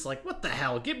the dude's like, what the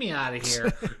hell? Get me out of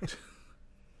here.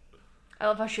 I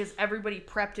love how she has everybody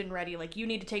prepped and ready. You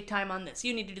need to take time on this.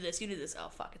 You need to do this. You do this. Oh,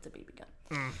 fuck, it's a BB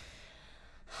gun.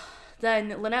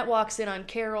 Then Lynette walks in on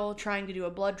Carol trying to do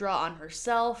a blood draw on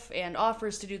herself and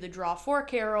offers to do the draw for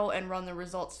Carol and run the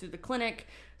results through the clinic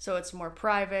so it's more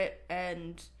private.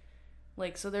 And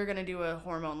Like, so they're gonna do a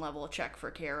hormone level check for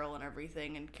Carol and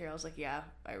everything, and Carol's like, yeah,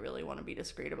 I really want to be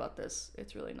discreet about this.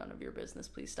 It's really none of your business.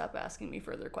 Please stop asking me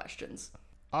further questions.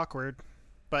 Awkward,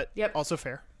 but Yep. also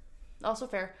fair. Also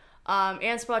fair.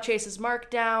 Anspaugh chases Mark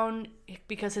down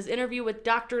because his interview with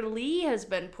Dr. Lee has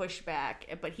been pushed back,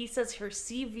 but he says her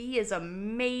CV is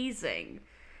amazing,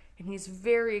 and he's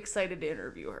very excited to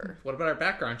interview her. What about our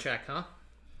background check, huh?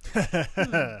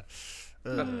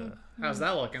 How's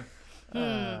that looking?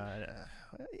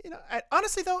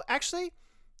 Honestly though, actually,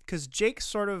 because Jake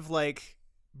sort of like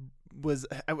was,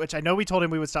 which I know we told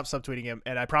him we would stop subtweeting him,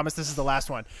 and I promise this is the last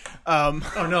one. Oh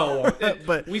no,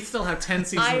 but we still have 10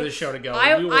 seasons of this show to go.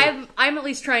 I'm at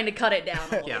least trying to cut it down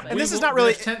a little bit. And this is not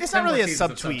really, it's not 10 really a more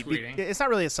seasons of subtweet. subtweeting. It's not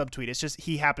really a subtweet. It's just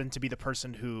he happened to be the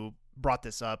person who brought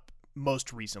this up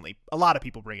most recently. A lot of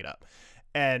people bring it up,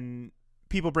 and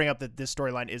people bring up that this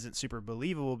storyline isn't super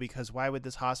believable because why would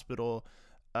this hospital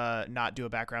not do a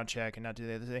background check and not do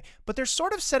the other thing? But they're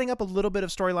sort of setting up a little bit of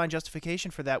storyline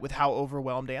justification for that with how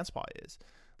overwhelmed Anspaugh is.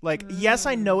 Like, yes,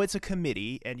 I know it's a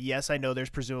committee, and yes, I know there's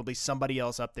presumably somebody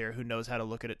else up there who knows how to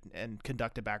look at it and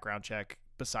conduct a background check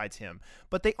besides him.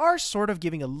 But they are sort of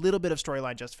giving a little bit of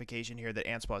storyline justification here that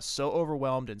Anspaugh is so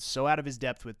overwhelmed and so out of his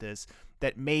depth with this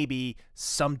that maybe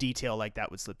some detail like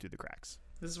that would slip through the cracks.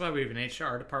 This is why we have an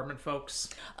HR department, folks.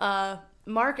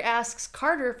 Mark asks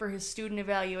Carter for his student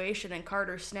evaluation, and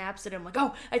Carter snaps at him like,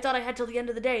 oh, I thought I had till the end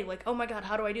of the day. Like, oh my god,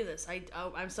 how do I do this?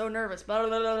 I'm so nervous. Blah,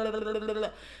 blah, blah, blah, blah, blah.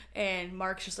 And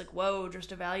Mark's just like, whoa,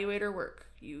 just evaluate her work.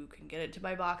 You can get it to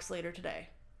my box later today.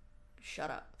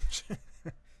 Shut up.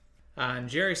 And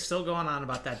Jerry's still going on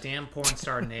about that damn porn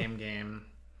star name game.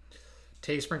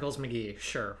 Tay Sprinkles McGee.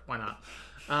 Sure, why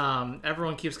not?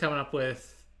 Everyone keeps coming up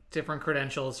with different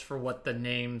credentials for what the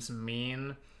names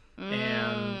mean.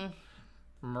 And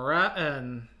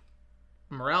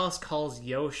Morales calls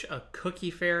Yosh a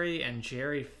cookie fairy and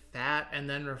Jerry fat, and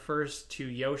then refers to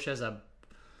Yosh as a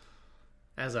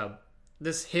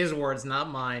this his words, not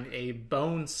mine, a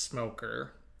bone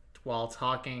smoker while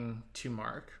talking to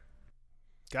Mark.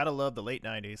 Gotta love the late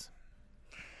 90s.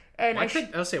 And why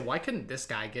couldn't this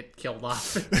guy get killed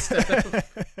off instead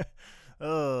of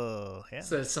Oh, yeah.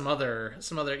 so some other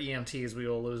EMTs we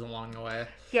will lose along the way?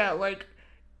 yeah, like,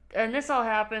 and this all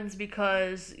happens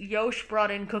because Yosh brought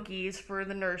in cookies for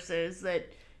the nurses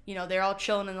that, you know, they're all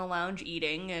chilling in the lounge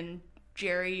eating, and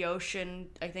Jerry, Yosh, and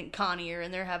I think Connie are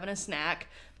in there having a snack,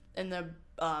 and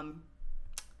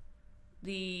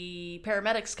the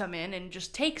paramedics come in and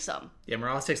just take some. Yeah,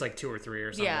 Morales takes like 2 or 3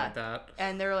 or something like that.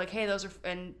 And they're like, hey, those are,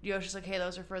 and Yosh is like, hey,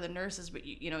 those are for the nurses, but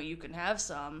you can have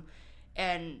some.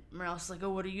 And Morales is like, oh,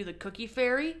 what are you, the cookie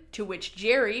fairy? To which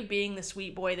Jerry, being the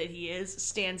sweet boy that he is,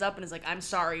 stands up and is like, I'm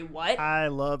sorry, what? I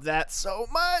love that so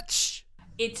much.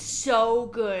 It's so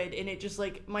good, and it just,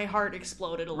 like, my heart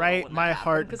exploded a little. Right? when My that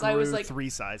heart happened, grew I was like, 3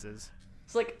 sizes.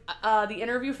 it's like the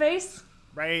interview face,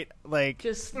 Right? Like,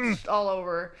 just all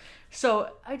over. So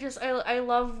I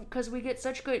love, because we get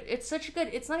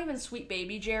it's not even sweet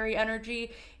baby Jerry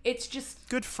energy. It's just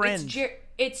good friend.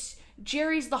 It's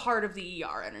Jerry's the heart of the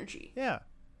ER energy. Yeah.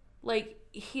 Like,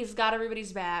 he's got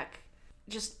everybody's back.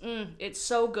 Just, it's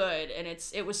so good, and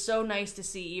it was so nice to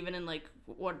see, even in, like,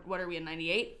 what are we in,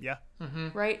 98? Yeah.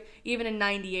 Right? Even in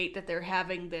 98, that they're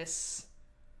having this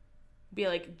be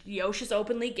like, Yosh is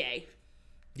openly gay.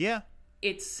 Yeah.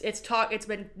 It's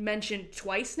been mentioned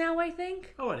twice now, I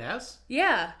think. Oh, it has?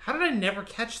 Yeah. How did I never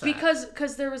catch that?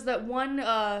 Because there was that one,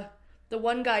 the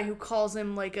one guy who calls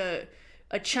him, like, a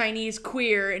Chinese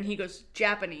queer, and he goes,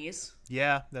 Japanese.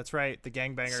 Yeah, that's right. The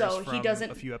gangbangers So from he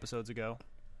doesn't- a few episodes ago.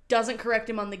 Doesn't correct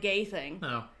him on the gay thing.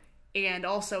 No. And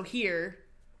also here,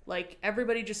 like,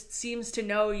 everybody just seems to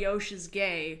know Yosh is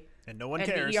gay. And no one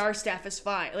and cares. the ER staff is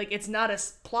fine. Like, it's not a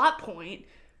plot point,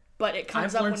 but it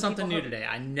comes I've up learned when something people new today.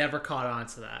 I never caught on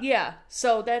to that. Yeah,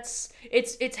 so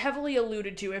it's heavily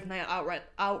alluded to, if not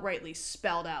outrightly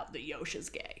spelled out, that Yosh is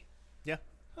gay. Yeah.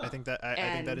 I think that I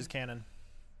think that is canon.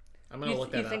 I'm going to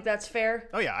look that You up. think that's fair?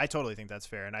 Oh yeah, I totally think that's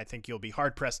fair, and I think you'll be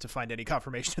hard pressed to find any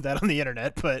confirmation of that on the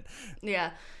internet. But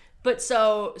Yeah, but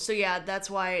so yeah, that's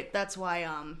why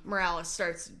Morales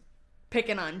starts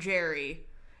picking on Jerry,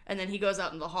 and then he goes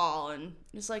out in the hall and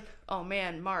it's like, oh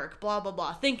man, Mark, blah blah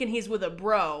blah, thinking he's with a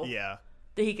bro yeah,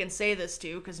 that he can say this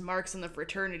to, because Mark's in the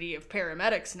fraternity of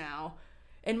paramedics now,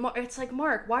 and it's like,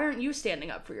 Mark, why aren't you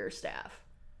standing up for your staff?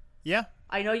 yeah,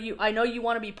 I know you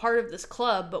want to be part of this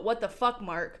club, but what the fuck,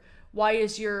 Mark? Why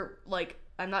is your, like,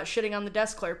 I'm not shitting on the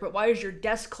desk clerk, but why is your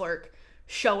desk clerk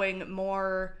showing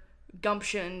more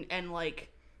gumption and,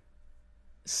 like,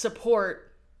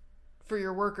 support for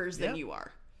your workers than Yeah. you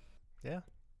are? yeah.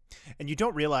 And you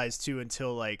don't realize too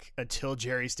until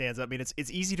Jerry stands up. I mean,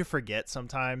 it's easy to forget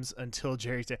sometimes until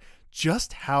Jerry stands.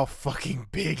 Just how fucking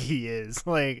big he is.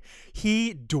 Like,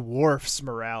 he dwarfs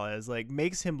Morales. Like,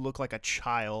 makes him look like a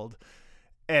child.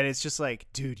 And it's just like,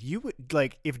 dude, you would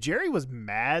like if Jerry was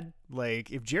mad.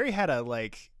 Like, if Jerry had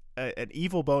an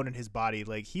evil bone in his body,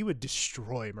 like, he would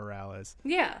destroy Morales.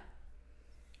 Yeah.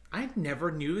 I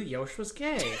never knew Yosh was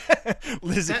gay.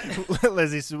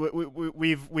 Lizzie, so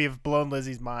we've blown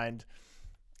Lizzie's mind.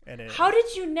 How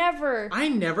did you never? I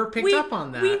never picked up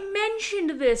on that. We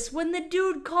mentioned this when the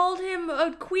dude called him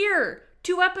a queer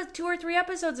 2 or 3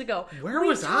 episodes ago. Where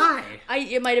was I?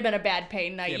 It might have been a bad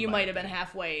pain night. You might have been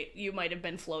halfway. You might have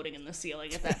been floating in the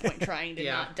ceiling at that point, trying to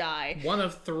not die. One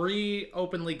of 3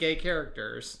 openly gay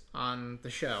characters on the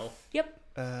show. Yep.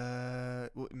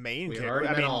 Main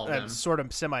characters. I mean, sort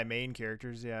of semi-main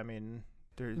characters. Yeah, I mean,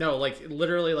 no, like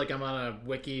literally, like I'm on a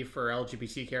wiki for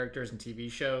LGBT characters and TV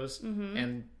shows,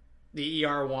 and the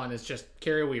ER one is just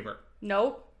Carrie Weaver.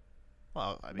 Nope.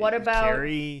 Well, I mean, what about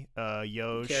Carrie,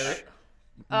 Yosh,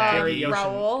 Maggie,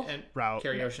 Raul, and Raul,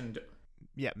 Carrie Ocean?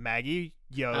 Yeah, Maggie,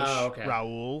 Yosh,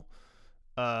 Raul,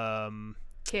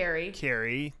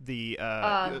 Carrie, the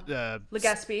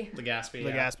Legaspi,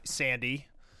 Sandy.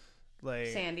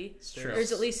 Sandy. True.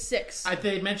 There's at least 6.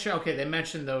 They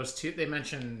mentioned those 2. They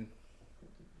mentioned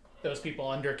those people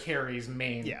under Carrie's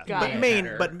main.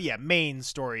 Yeah, main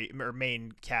story or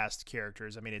main cast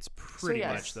characters. I mean, it's pretty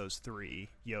much those 3: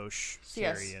 Yosh,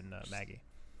 Carrie, and Maggie.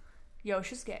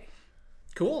 Yosh is gay.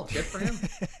 Cool, good for him.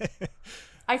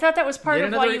 I thought that was part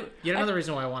of why you. Yet another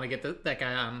reason why I want to get that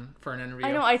guy on for an interview.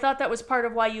 I know. I thought that was part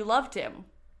of why you loved him.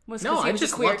 I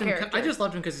just loved him. I just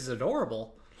loved him because he's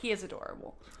adorable. He is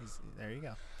adorable. There you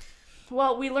go.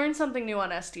 Well, we learn something new on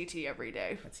STT every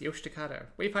day. That's Yosh Takata.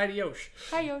 Wave hi to Yosh.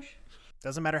 Hi, Yosh.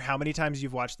 Doesn't matter how many times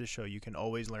you've watched this show, you can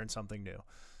always learn something new.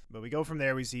 But we go from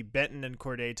there. We see Benton and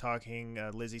Corday talking.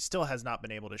 Lizzie still has not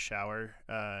been able to shower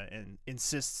and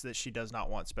insists that she does not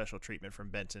want special treatment from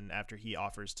Benton after he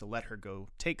offers to let her go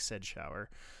take said shower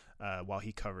while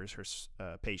he covers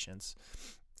her patients.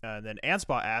 Then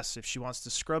Anspaugh asks if she wants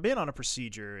to scrub in on a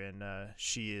procedure, and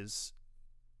she is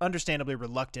understandably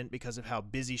reluctant because of how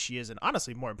busy she is, and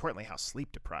honestly, more importantly, how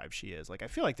sleep deprived she is. Like, I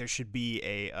feel like there should be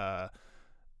a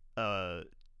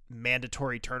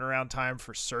mandatory turnaround time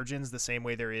for surgeons the same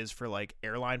way there is for like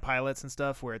airline pilots and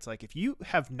stuff, where it's like, if you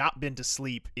have not been to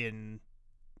sleep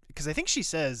because I think she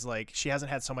says like she hasn't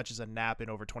had so much as a nap in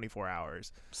over 24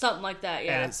 hours, something like that.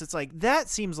 Yeah, and it's like that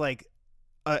seems like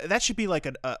that should be like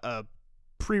a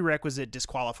prerequisite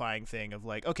disqualifying thing of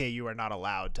like, okay, you are not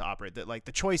allowed to operate, that like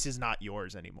the choice is not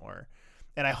yours anymore.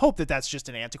 And I hope that that's just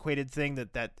an antiquated thing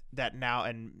that now,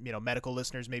 and medical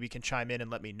listeners maybe can chime in and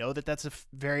let me know that that's a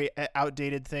very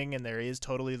outdated thing and there is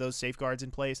totally those safeguards in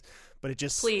place. But it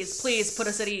just please put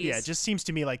us at ease. Yeah, it just seems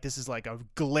to me like this is like a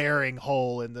glaring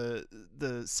hole in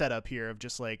the setup here of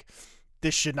just like,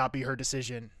 this should not be her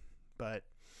decision. But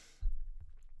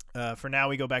for now,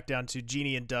 we go back down to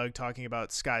Jeannie and Doug talking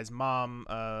about Sky's mom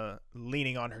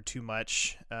leaning on her too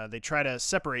much. They try to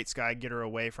separate Sky, get her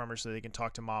away from her so they can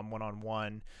talk to mom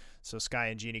one-on-one. So Sky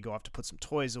and Jeannie go off to put some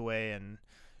toys away and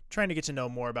trying to get to know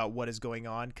more about what is going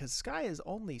on, because Sky is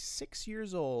only 6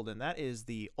 years old, and that is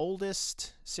the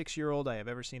oldest 6-year-old I have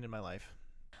ever seen in my life.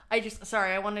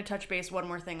 I want to touch base one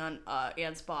more thing on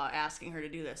Anspaugh asking her to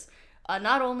do this.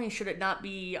 Not only should it not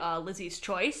be Lizzie's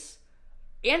choice,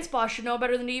 Anspaugh should know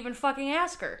better than to even fucking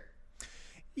ask her.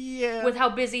 Yeah. With how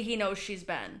busy he knows she's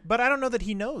been. But I don't know that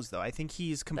he knows, though. I think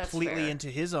he's completely into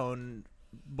his own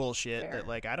bullshit. Fair. That,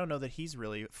 like, I don't know that he's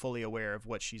really fully aware of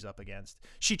what she's up against.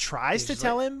 She tries to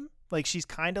tell him. Like, she's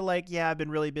kind of like, yeah, I've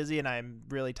been really busy and I'm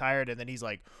really tired. And then he's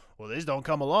like, well, these don't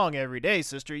come along every day,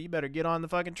 sister. You better get on the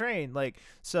fucking train. Like,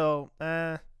 so,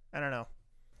 I don't know.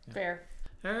 Fair.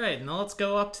 All right, now let's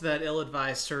go up to that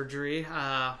ill-advised surgery.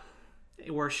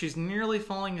 Where she's nearly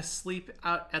falling asleep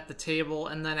out at the table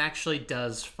and then actually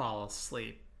does fall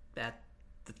asleep at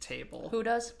the table. Who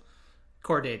does?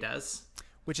 Corday does.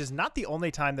 Which is not the only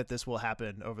time that this will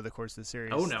happen over the course of the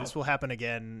series. Oh, no. This will happen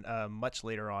again much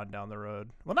later on down the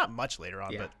road. Well, not much later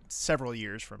on, but several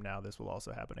years from now, this will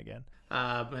also happen again.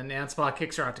 And Anspaugh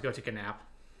kicks her out to go take a nap.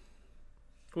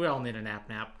 We all need a nap.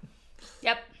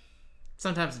 Yep.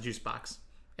 Sometimes a juice box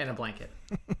and a blanket.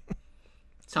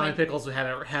 Tommy Pickles had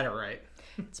it right.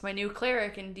 It's my new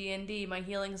cleric in D&D. My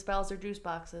healing spells are juice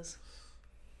boxes.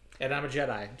 And I'm a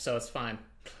Jedi, so it's fine.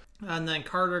 And then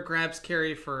Carter grabs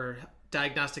Carrie for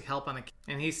diagnostic help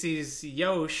and he sees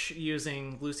Yosh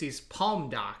using Lucy's Palm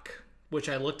Doc, which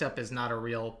I looked up is not a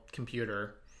real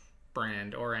computer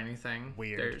brand or anything.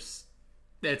 Weird.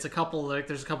 There's a couple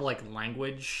like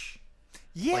language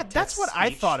Yeah, like, that's what I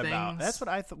text-speech thought about. things. That's what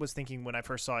I was thinking when I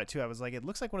first saw it too. I was like, it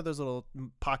looks like one of those little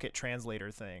pocket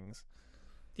translator things.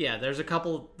 Yeah, there's a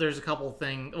couple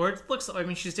things, or it looks. I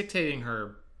mean, she's dictating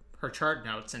her chart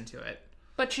notes into it.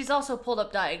 But she's also pulled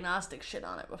up diagnostic shit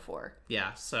on it before.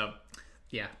 Yeah, so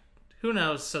yeah, who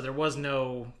knows? So there was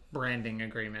no branding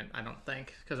agreement, I don't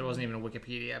think, because there wasn't even a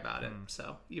Wikipedia about it.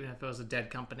 So even if it was a dead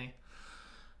company,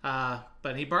 but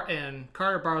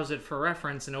Carter borrows it for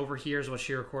reference and overhears what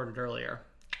she recorded earlier.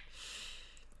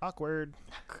 Awkward.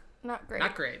 Not great.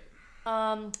 Not great.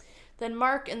 Then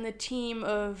Mark and the team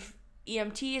of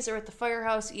EMTs are at the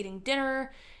firehouse eating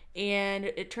dinner, and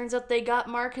it turns out they got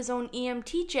Mark his own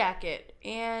EMT jacket,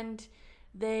 and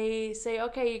they say,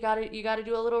 "Okay, you gotta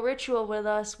do a little ritual with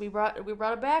us. We brought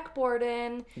a backboard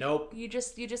in. Nope. You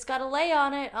just gotta lay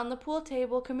on it on the pool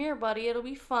table. Come here, buddy. It'll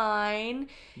be fine."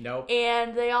 Nope.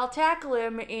 And they all tackle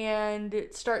him and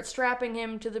start strapping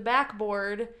him to the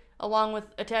backboard, along with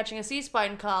attaching a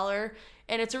C-spine collar.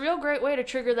 And it's a real great way to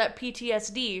trigger that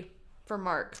PTSD for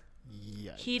Mark.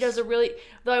 Yikes. He does a really...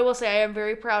 Though I will say, I am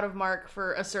very proud of Mark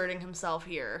for asserting himself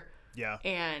here. Yeah.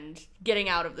 And getting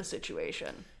out of the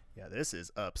situation. Yeah, this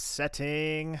is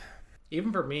upsetting.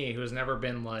 Even for me, who's never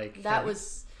been like... That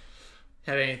was...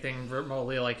 Had anything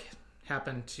remotely like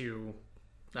happen to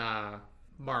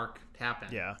Mark happen.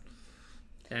 Yeah.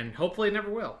 And hopefully it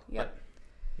never will. Yep.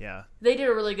 Yeah. They did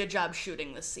a really good job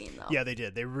shooting this scene, though. Yeah, they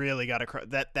did. They really got across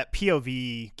that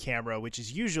POV camera, which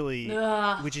is usually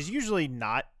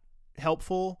not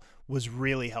helpful, was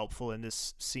really helpful in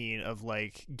this scene of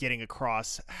like getting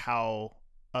across how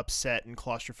upset and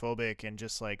claustrophobic and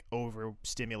just like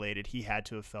overstimulated he had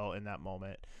to have felt in that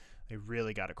moment. They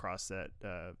really got across that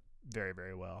very,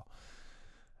 very well.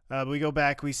 We go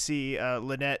back, we see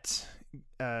Lynette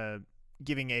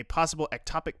giving a possible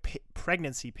ectopic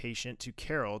pregnancy patient to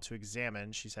Carol to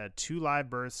examine. She's had 2 live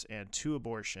births and 2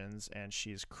 abortions, and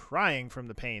she is crying from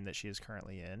the pain that she is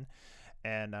currently in.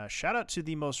 And shout out to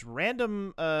the most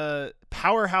random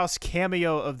powerhouse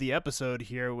cameo of the episode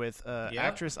here with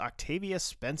actress Octavia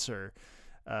Spencer,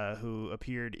 who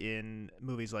appeared in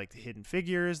movies like The Hidden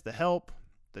Figures, The Help,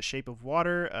 The Shape of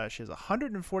Water. She has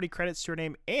 140 credits to her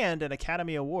name and an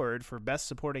Academy Award for Best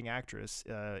Supporting Actress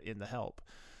in The Help.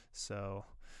 So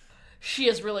she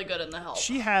is really good in The Help.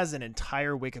 She has an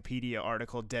entire Wikipedia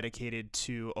article dedicated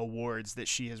to awards that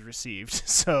she has received.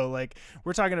 So like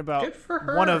we're talking about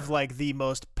one of like the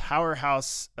most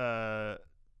powerhouse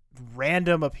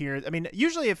random appearance. I mean,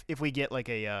 usually if we get like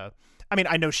I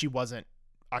know she wasn't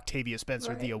Octavia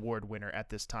Spencer, the award winner at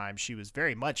this time. She was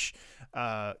very much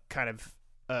kind of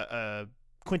a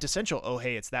quintessential, oh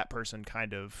hey, it's that person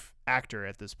kind of actor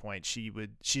at this point.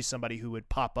 She's somebody who would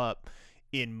pop up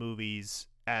in movies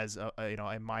as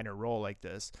a minor role like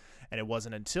this, and it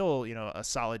wasn't until a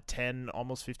solid 10,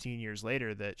 almost 15 years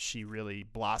later that she really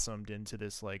blossomed into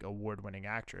this like award-winning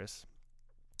actress.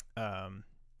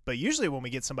 But usually when we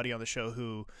get somebody on the show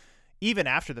who, even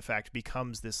after the fact,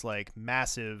 becomes this like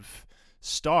massive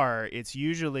star, it's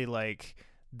usually like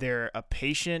they're a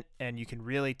patient and you can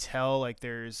really tell like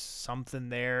there's something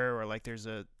there, or like there's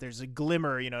a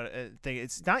glimmer, thing.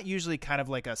 It's not usually kind of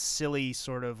like a silly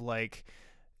sort of like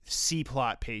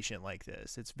C-plot patient like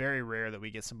this. It's very rare that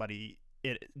we get somebody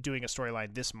doing a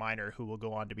storyline this minor who will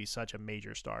go on to be such a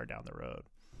major star down the road.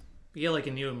 Yeah, like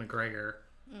a Ewan McGregor.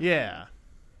 Yeah.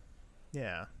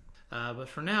 But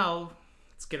for now,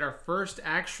 let's get our first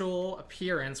actual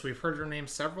appearance. We've heard her name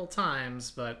several times,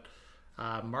 but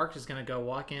Mark is going to go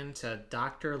walk into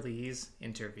Dr. Lee's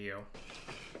interview.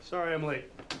 Sorry I'm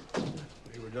late.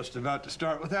 We were just about to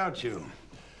start without you.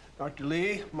 Dr.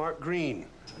 Lee, Mark Green.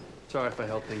 Sorry if I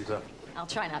held things up. I'll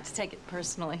try not to take it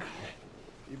personally.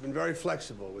 You've been very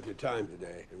flexible with your time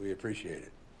today, and we appreciate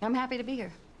it. I'm happy to be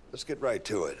here. Let's get right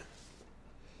to it.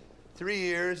 3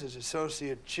 years as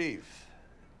Associate Chief.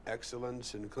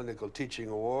 Excellence in Clinical Teaching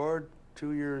Award,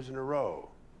 2 years in a row.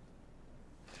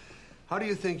 How do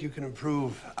you think you can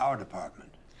improve our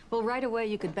department? Well, right away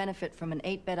you could benefit from an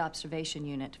 8-bed observation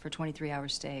unit for 23-hour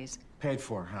stays. Paid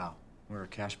for, how? We're a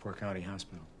Cashport County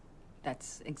hospital.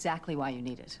 That's exactly why you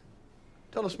need it.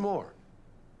 Tell us more.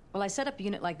 Well, I set up a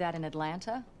unit like that in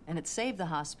Atlanta, and it saved the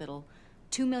hospital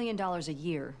 $2 million a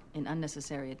year in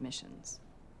unnecessary admissions.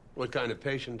 What kind of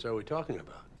patients are we talking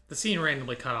about? The scene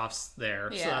randomly cut off there,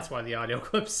 Yeah. so that's why the audio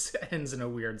clips ends in a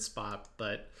weird spot,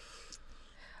 but...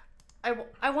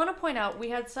 I want to point out, we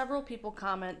had several people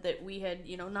comment that we had,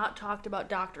 not talked about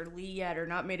Dr. Lee yet or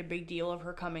not made a big deal of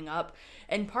her coming up.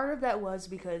 And part of that was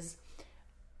because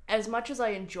as much as I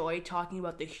enjoy talking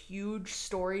about the huge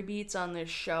story beats on this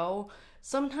show,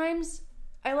 sometimes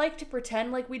I like to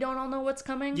pretend like we don't all know what's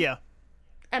coming. Yeah.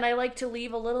 and I like to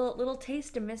leave a little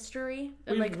taste of mystery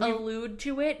and We- allude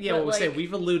to it. Yeah, but, well, we'll say like,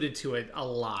 we've alluded to it a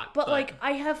lot. But like,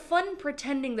 I have fun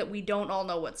pretending that we don't all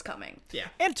know what's coming. yeah.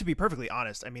 And to be perfectly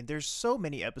honest, I mean, there's so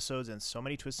many episodes and so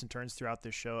many twists and turns throughout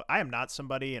this show. I am not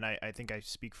somebody, and I think I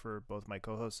speak for both my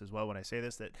co-hosts as well when I say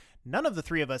this, that none of the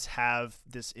three of us have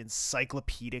this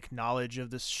encyclopedic knowledge of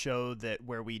this show that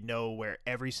where we know where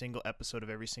every single episode of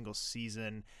every single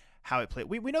season, how it played.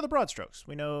 We know the broad strokes.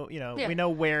 We know, Yeah. we know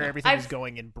where everything is I've-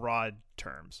 going in broad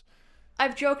terms.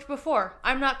 I've joked before.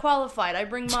 I'm not qualified. I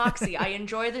bring moxie. I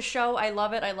enjoy the show. I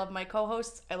love it. I love my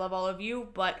co-hosts. I love all of you,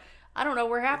 but I don't know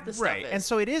where half the stuff Right. is. And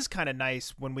so it is kind of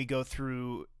nice when we go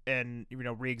through and,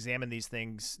 re-examine these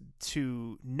things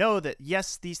to know that,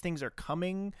 yes, these things are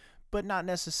coming, but not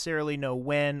necessarily know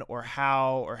when or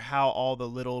how all the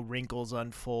little wrinkles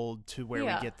unfold to where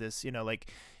Yeah. we get this,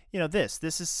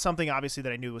 this is something obviously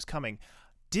that I knew was coming.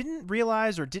 Didn't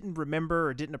realize or didn't remember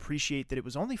or didn't appreciate that it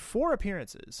was only 4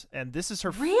 appearances, and this is her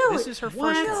Really? this is her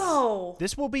What? first. No.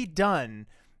 This will be done.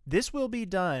 This will be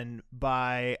done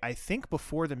by, I think,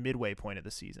 before the midway point of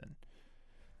the season.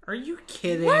 Are you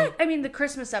kidding? What? I mean, the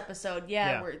Christmas episode,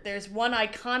 Yeah. where there's one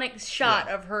iconic shot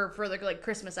of her for the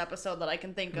Christmas episode that I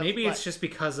can think of. Maybe it's but- just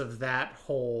because of that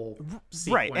whole sequence.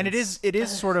 Right, and it is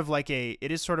sort of like a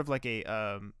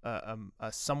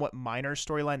somewhat minor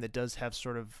storyline that does have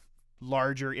sort of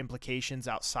larger implications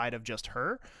outside of just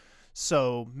her.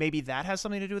 So maybe that has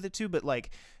something to do with it too. But like,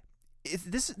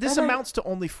 this amounts to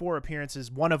only 4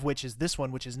 appearances, one of which is this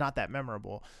one, which is not that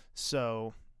memorable.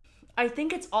 So I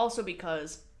think it's also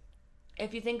because,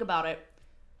 if you think about it,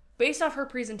 based off her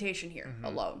presentation here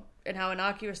alone and how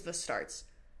innocuous this starts,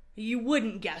 you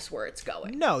wouldn't guess where it's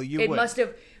going. No, you wouldn't. It must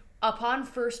have, upon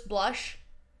first blush,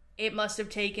 it must have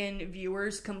taken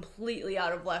viewers completely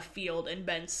out of left field and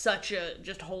been such a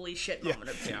just holy shit moment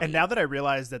of TV. And now that I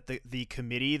realize that the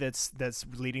committee that's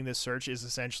leading this search is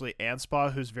essentially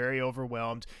Anspaugh, who's very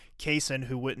overwhelmed, Kaysen,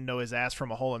 who wouldn't know his ass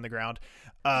from a hole in the ground,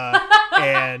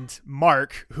 and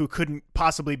Mark, who couldn't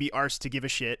possibly be arsed to give a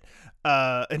shit,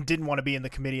 and didn't want to be in the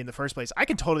committee in the first place. I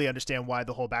can totally understand why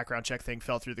the whole background check thing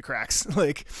fell through the cracks.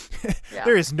 Like,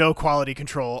 there is no quality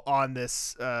control on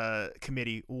this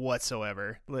committee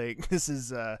whatsoever. Like, this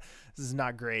is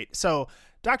not great. So,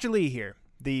 Dr. Lee here,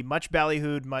 the much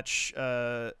ballyhooed, much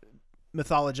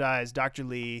mythologized Dr.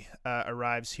 Lee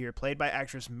arrives here, played by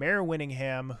actress Mare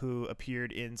Winningham, who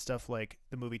appeared in stuff like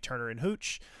the movie Turner and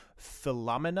Hooch,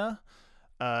 Philomena,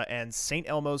 and St.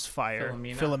 Elmo's Fire.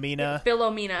 Philomena.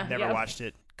 Never yeah. watched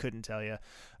it. Couldn't tell you.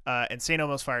 And St.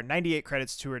 Elmo's Fire, 98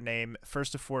 credits to her name,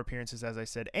 first of 4 appearances, as I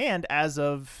said, and as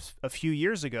of a few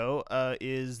years ago,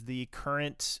 is the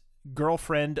current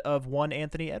girlfriend of one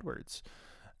Anthony Edwards.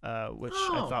 Which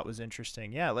I thought was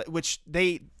interesting. Yeah, which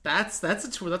that's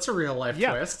a real life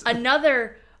twist.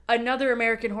 Another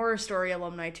American Horror Story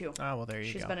alumni too. Oh well, there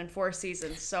you go. She's been in 4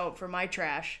 seasons. So for my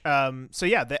trash. So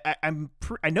yeah,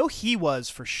 I know he was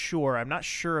for sure. I'm not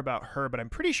sure about her, but I'm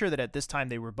pretty sure that at this time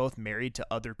they were both married to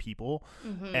other people,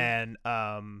 and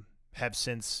have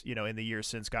since, in the years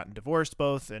since gotten divorced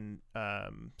both, and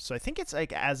so I think it's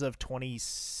like as of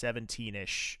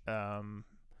 2017-ish.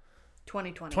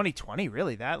 2020,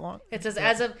 really that long? It says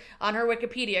as of on her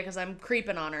Wikipedia, because I'm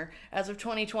creeping on her. As of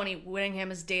 2020,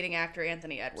 Winningham is dating actor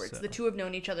Anthony Edwards. The two have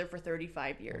known each other for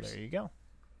 35 years. Well, there you go.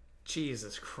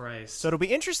 Jesus Christ. So it'll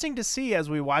be interesting to see as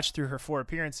we watch through her 4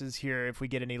 appearances here if we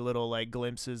get any little like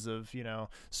glimpses of,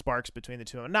 sparks between the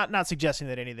two of them. Not suggesting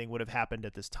that anything would have happened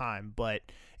at this time, but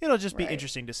it'll just be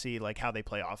interesting to see like how they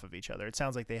play off of each other. It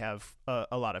sounds like they have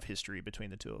a lot of history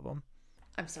between the two of them.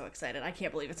 I'm so excited. I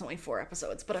can't believe it's only 4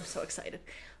 episodes, but I'm so excited.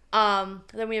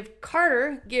 Then we have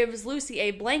Carter gives Lucy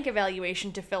a blank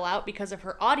evaluation to fill out because of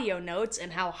her audio notes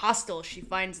and how hostile she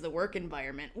finds the work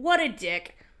environment. What a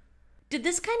dick. Did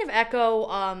this kind of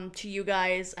echo to you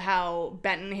guys how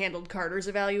Benton handled Carter's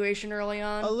evaluation early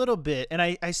on? A little bit. And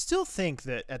I still think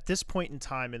that at this point in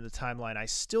time in the timeline, I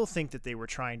still think that they were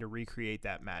trying to recreate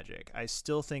that magic. I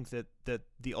still think that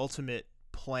the ultimate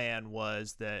plan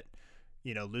was that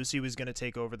Lucy was going to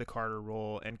take over the Carter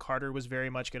role, and Carter was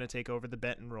very much going to take over the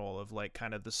Benton role of like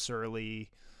kind of the surly,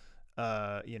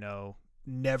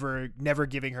 never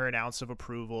giving her an ounce of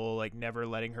approval, like never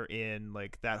letting her in,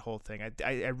 like that whole thing.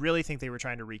 I really think they were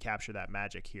trying to recapture that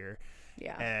magic here.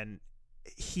 Yeah. And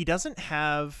he doesn't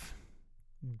have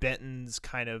Benton's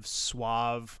kind of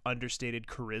suave, understated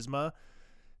charisma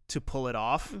to pull it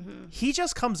off. Mm-hmm. He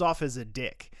just comes off as a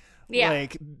dick. Yeah.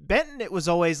 Like Benton, it was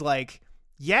always like,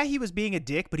 yeah, he was being a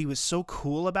dick, but he was so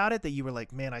cool about it that you were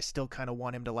like, man, I still kind of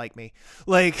want him to like me.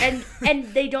 Like, and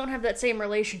they don't have that same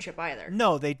relationship either.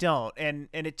 No, they don't. And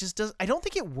it just does. I don't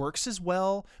think it works as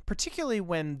well, particularly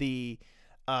when the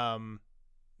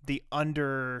the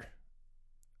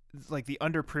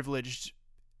underprivileged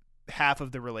half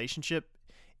of the relationship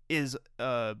is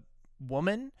a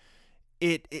woman,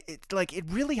 it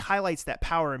really highlights that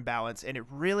power imbalance, and it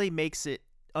really makes it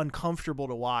uncomfortable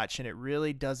to watch, and it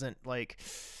really doesn't like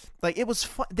it was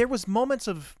fun. There was moments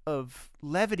of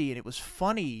levity, and it was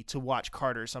funny to watch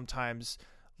Carter sometimes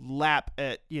lap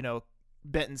at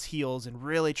Benton's heels and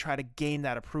really try to gain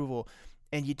that approval,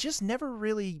 and you just never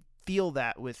really feel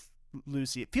that with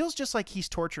Lucy. It feels just like he's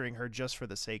torturing her just for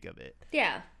the sake of it.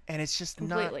 Yeah. And it's just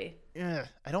completely.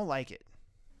 I don't like it.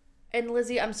 And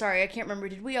Lizzie, I'm sorry, I can't remember.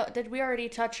 Did we already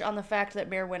touch on the fact that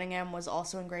Mare Winningham was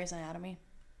also in Grey's Anatomy?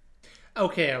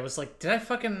 Okay, I was like,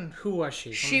 who was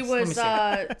she? She was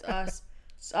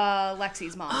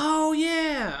Lexi's mom. Oh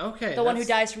yeah, okay. The one who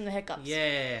dies from the hiccups.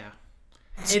 Yeah.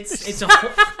 It's a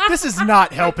This is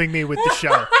not helping me with the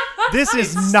show. This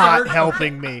is not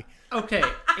helping me. Okay,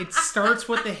 it starts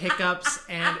with the hiccups,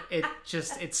 and it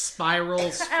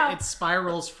spirals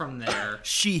from there.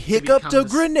 She hiccuped a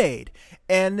grenade,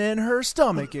 and then her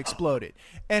stomach exploded.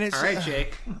 And it's all right,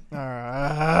 Jake.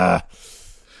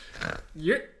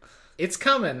 It's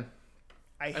coming.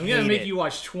 I'm gonna make you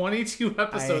watch 22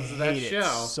 episodes of that show.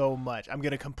 So much. I'm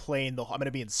gonna complain. I'm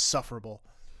gonna be insufferable.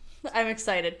 I'm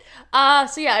excited.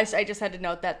 So yeah, I just had to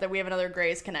note that we have another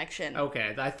Grey's connection.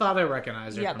 Okay, I thought I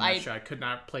recognized her from that show. I could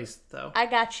not place it, though. I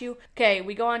got you. Okay,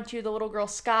 we go on to the little girl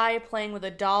Skye playing with a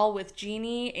doll with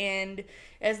Jeannie, and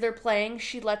as they're playing,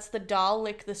 she lets the doll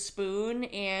lick the spoon,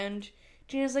 and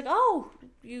Jeannie's like, "Oh,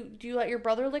 do you let your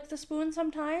brother lick the spoon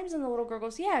sometimes?" And the little girl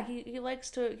goes, "Yeah, he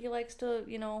likes to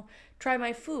try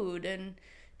my food." And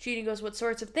Jeannie goes, "What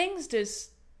sorts of things does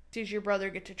your brother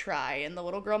get to try?" And the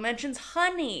little girl mentions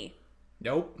honey.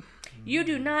 Nope. You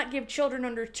do not give children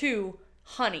under 2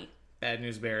 honey. Bad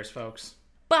news bears, folks.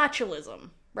 Botulism,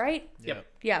 right? Yep.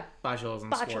 Yeah.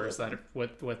 Botulism spores that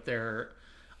with their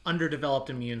underdeveloped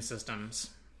immune systems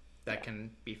that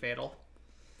can be fatal.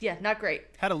 Yeah, not great.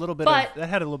 Had a little bit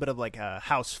of like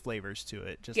house flavors to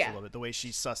it, just a little bit. The way she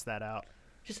sussed that out.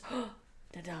 Just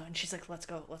and she's like, "Let's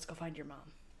go find your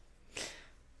mom."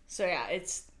 So yeah,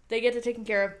 they get it taken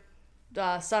care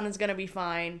of. Son is gonna be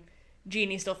fine.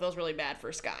 Jeannie still feels really bad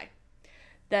for Skye.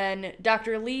 Then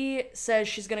Dr. Lee says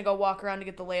she's gonna go walk around to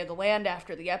get the lay of the land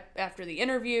after the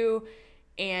interview,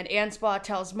 and Anspaugh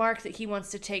tells Mark that he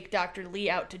wants to take Dr. Lee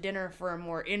out to dinner for a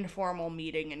more informal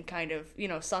meeting and kind of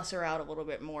suss her out a little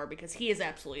bit more, because he is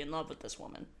absolutely in love with this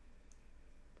woman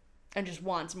and just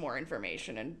wants more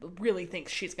information and really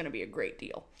thinks she's gonna be a great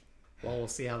deal. Well, we'll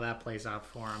see how that plays out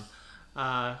for him.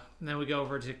 Then we go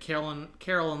over to Carol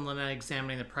and Lynette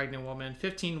examining the pregnant woman.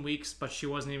 15 weeks, but she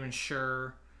wasn't even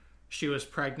sure she was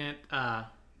pregnant.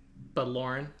 But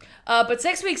Lauren. But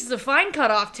 6 weeks is a fine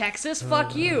cutoff, Texas.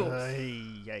 Fuck you.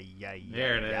 There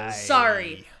it is.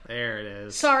 Sorry. There it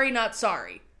is. Sorry, not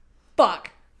sorry.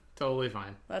 Fuck. Totally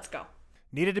fine. Let's go.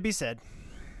 Needed to be said.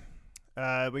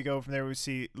 We go from there. We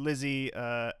see Lizzie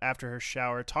after her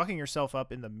shower talking herself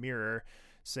up in the mirror,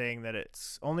 saying that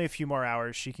it's only a few more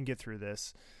hours. She can get through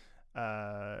this.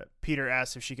 Peter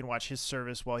asks if she can watch his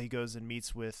service while he goes and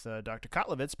meets with Dr.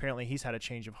 Kotlovitz. Apparently he's had a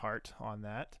change of heart on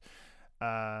that.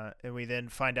 And we then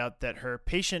find out that her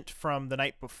patient from the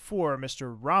night before,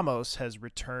 Mr. Ramos, has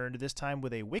returned, this time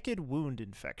with a wicked wound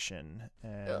infection.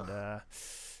 And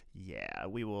yeah,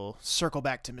 we will circle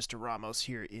back to Mr. Ramos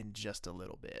here in just a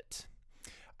little bit.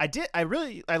 I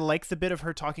like the bit of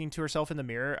her talking to herself in the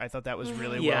mirror. I thought that was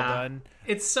really well done.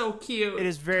 It's so cute. It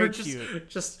is very cute.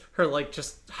 Just her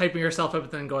just hyping herself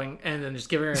up and then just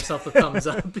giving herself a thumbs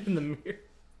up in the mirror.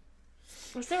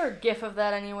 Was there a GIF of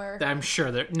that anywhere? I'm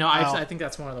sure there. No, I think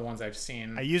that's one of the ones I've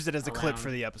seen. I used it as a clip for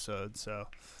the episode, so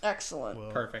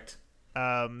excellent, perfect.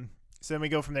 So then we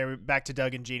go from there back to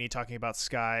Doug and Jeannie talking about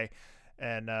Skye,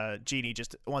 and Jeannie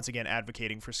just once again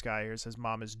advocating for Skye here, says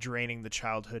mom is draining the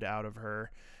childhood out of her,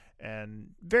 and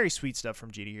very sweet stuff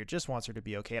from Jeannie here. Just wants her to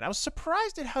be okay, and I was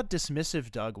surprised at how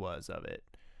dismissive Doug was of it.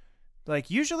 Like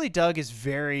usually Doug is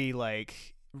very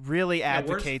really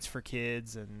advocates for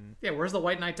kids, and where's the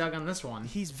white knight Doug on this one?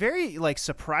 He's very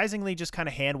surprisingly just kind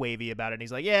of hand wavy about it, and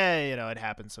he's like, yeah, it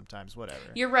happens sometimes, whatever.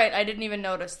 You're right, I didn't even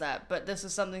notice that, but this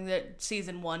is something that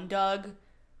season 1 Doug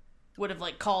would have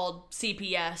called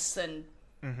CPS and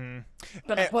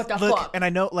but what the fuck. And I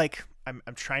know I'm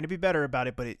trying to be better about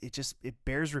it, but it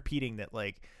bears repeating that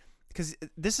because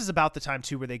this is about the time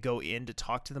too where they go in to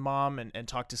talk to the mom and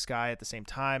talk to Skye at the same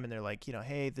time, and they're like,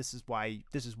 hey, this is why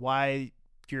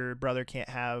your brother can't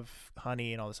have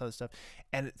honey and all this other stuff.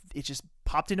 And it just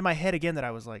popped into my head again that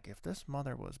I was like, if this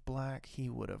mother was black, he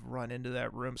would have run into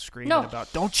that room screaming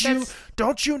about,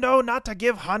 don't you know not to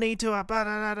give honey to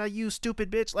a you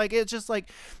stupid bitch. Like, it's just like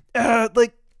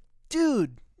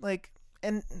dude, like,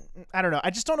 and I don't know.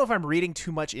 I just don't know if I'm reading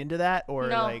too much into that or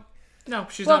like. No,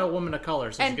 she's not a woman of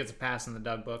color, so she gets a pass in the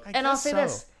Doug book. And I'll say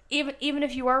this, even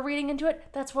if you are reading into it,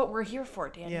 that's what we're here for,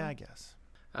 Daniel. Yeah, I guess.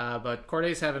 But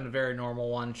Corday's having a very normal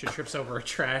one. She trips over a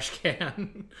trash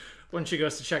can when she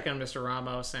goes to check on Mr.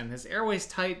 Ramos, and his airway's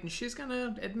tight, and she's going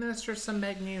to administer some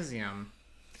magnesium.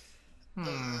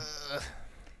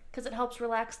 Because it helps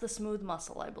relax the smooth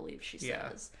muscle, I believe she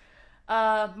says.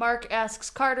 Mark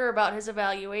asks Carter about his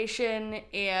evaluation,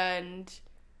 and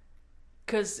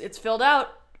because it's filled out,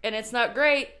 and it's not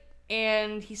great,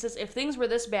 and he says, if things were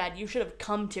this bad, you should have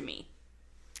come to me.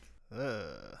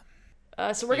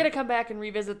 So we're going to come back and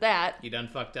revisit that. You done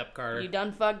fucked up, Carter. You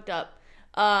done fucked up.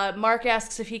 Mark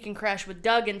asks if he can crash with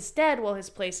Doug instead while his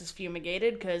place is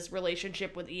fumigated, because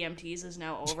relationship with EMTs is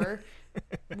now over.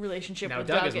 Relationship now with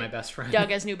Doug is my best friend.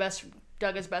 Doug as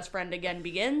best friend again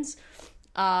begins.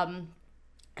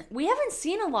 We haven't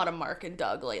seen a lot of Mark and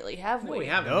Doug lately, have we? No, we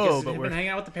haven't. No, but we've been hanging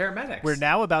out with the paramedics. We're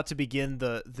now about to begin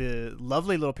the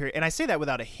lovely little period, and I say that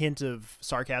without a hint of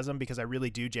sarcasm because I really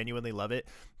do genuinely love it.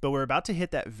 But we're about to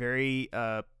hit that very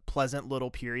pleasant little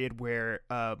period where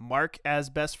Mark as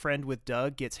best friend with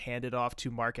Doug gets handed off to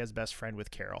Mark as best friend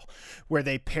with Carol, where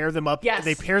they pair them up. Yes.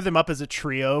 They pair them up as a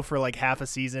trio for like half a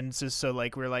season, so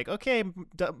like we're like, okay,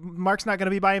 Mark's not going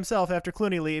to be by himself after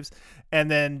Clooney leaves, and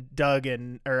then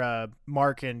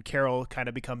Mark and Carol kind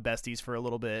of become besties for a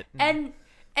little bit. And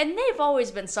they've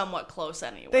always been somewhat close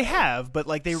anyway. They have, but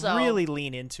like they really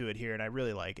lean into it here, and I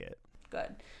really like it.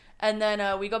 Good. And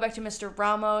then we go back to Mr.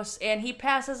 Ramos, and he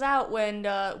passes out when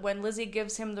Lizzie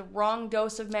gives him the wrong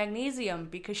dose of magnesium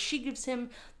because she gives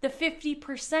him the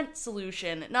 50%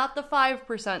 solution, not the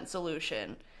 5%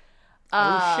 solution.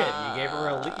 Oh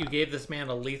shit! You gave this man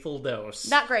a lethal dose.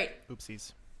 Not great.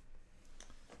 Oopsies.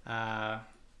 But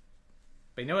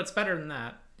you know what's better than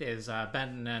that is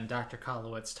Benton and Dr.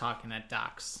 Kolowitz talking at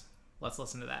Doc's. Let's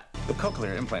listen to that. The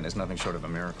cochlear implant is nothing short of a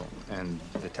miracle, and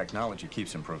the technology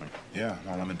keeps improving. Yeah,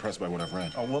 well, I'm impressed by what I've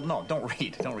read. Oh, well, no, don't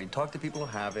read. Don't read. Talk to people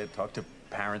who have it. Talk to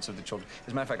parents of the children.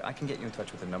 As a matter of fact, I can get you in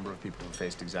touch with a number of people who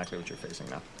faced exactly what you're facing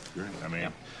now. Really? I mean,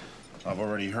 I've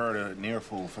already heard a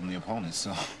nearful from the opponents,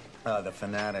 so... The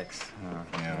fanatics.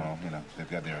 Yeah, well, you know, they've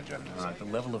got their agendas. The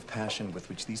level of passion with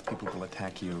which these people will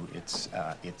attack you, it's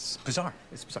bizarre.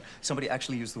 It's bizarre. Somebody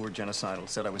actually used the word genocidal,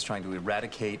 said I was trying to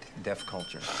eradicate deaf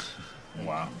culture.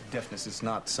 Wow. Deafness is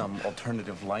not some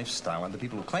alternative lifestyle, and the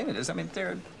people who claim it is, I mean,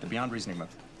 they're beyond reasoning about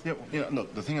it. Yeah, well, you know,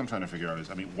 look, the thing I'm trying to figure out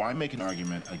is, I mean, why make an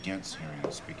argument against hearing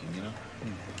and speaking, you know?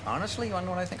 Honestly, you want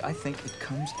to know what I think? I think it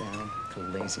comes down to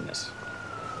laziness.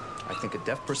 I think a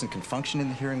deaf person can function in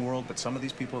the hearing world, but some of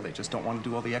these people, they just don't want to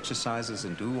do all the exercises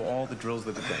and do all the drills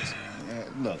that it takes.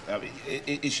 Look, I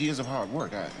mean, she is of hard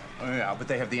work. Yeah, but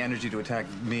they have the energy to attack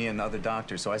me and other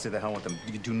doctors, so I say the hell with them.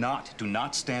 You do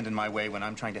not stand in my way when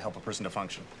I'm trying to help a person to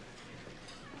function.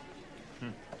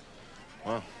 Well,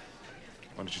 why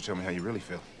don't you tell me how you really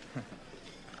feel?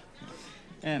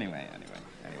 Anyway,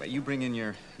 you bring in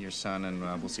your son, and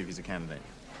we'll see if he's a candidate.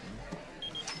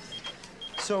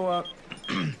 So,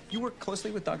 you work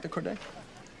closely with Dr. Corday?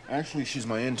 Actually, she's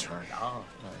my intern. Oh,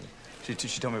 right.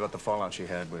 She told me about the fallout she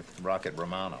had with Rocket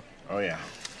Romano. Oh, yeah.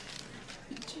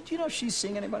 Do you know if she's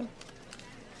seeing anybody?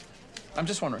 I'm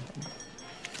just wondering.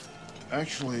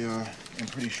 Actually, I'm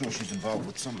pretty sure she's involved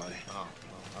with somebody. Oh, well,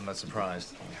 I'm not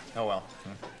surprised. Oh, well.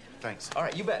 Thanks. All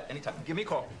right, you bet. Anytime. Give me a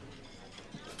call.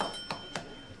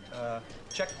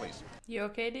 Check, please. You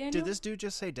okay, Daniel? Did this dude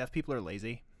just say deaf people are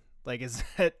lazy? Like, was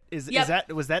that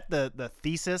the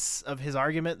thesis of his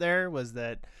argument there? Was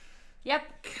that?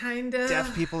 Yep. Kinda.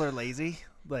 Deaf people are lazy?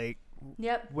 Like.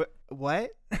 Yep.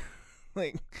 What?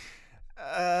 Like.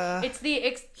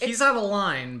 He's out of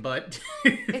line, but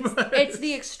it's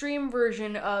the extreme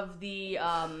version of the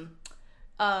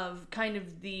of kind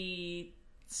of the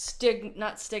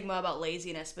not stigma about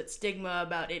laziness, but stigma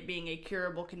about it being a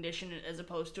curable condition as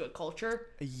opposed to a culture.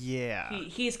 Yeah.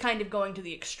 He's kind of going to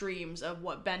the extremes of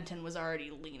what Benton was already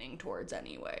leaning towards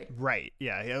anyway. Right.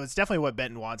 Yeah. It's definitely what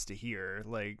Benton wants to hear.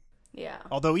 Like. Yeah.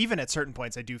 Although even at certain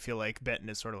points, I do feel like Benton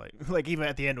is sort of like even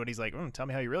at the end when he's like, tell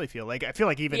me how you really feel. Like, I feel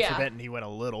like even for Benton, he went a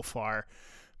little far.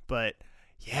 But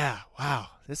yeah, wow,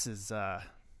 this is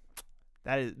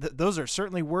those are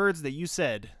certainly words that you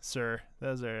said, sir.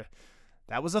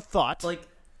 That was a thought. Like,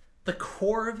 the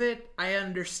core of it, I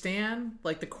understand.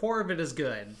 Like, the core of it is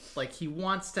good. Like, he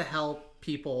wants to help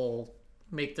people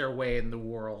make their way in the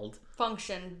world.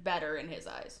 function better in his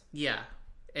eyes. Yeah.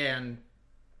 And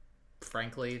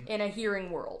frankly, in a hearing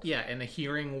world. Yeah, in a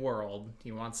hearing world,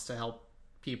 he wants to help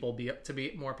people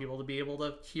more people to be able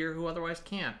to hear who otherwise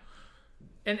can't.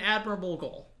 An admirable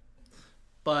goal.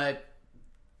 But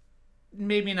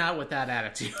maybe not with that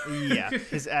attitude. Yeah,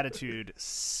 his attitude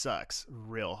sucks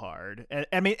real hard. And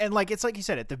I mean, and like, it's like you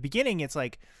said, at the beginning, it's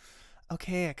like,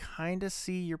 okay, I kind of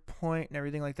see your point and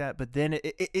everything like that. But then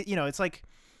it you know, it's like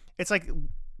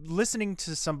listening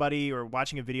to somebody or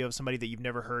watching a video of somebody that you've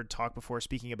never heard talk before,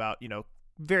 speaking about, you know,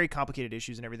 very complicated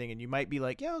issues and everything, and you might be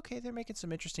like, yeah, okay, they're making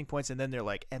some interesting points, and then they're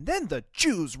like, and then the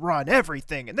Jews run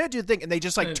everything, and they do the thing, and they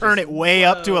just like turn it way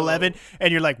up to 11,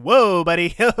 and you're like, whoa,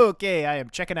 buddy, okay, I am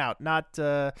checking out. Not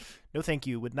no thank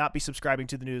you, would not be subscribing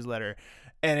to the newsletter.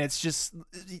 And it's just,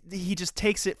 he just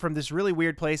takes it from this really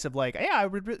weird place of like, yeah,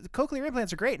 cochlear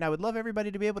implants are great, and I would love everybody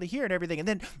to be able to hear and everything, and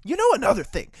then, you know, another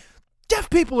thing, deaf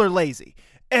people are lazy.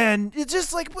 And it's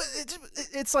just like,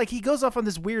 it's like he goes off on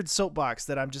this weird soapbox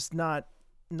that I'm just not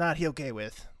okay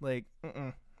with. Like,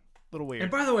 little weird.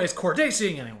 And by the way, is Corday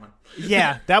seeing anyone?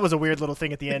 Yeah, that was a weird little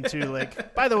thing at the end too.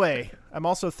 Like, by the way, I'm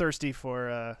also thirsty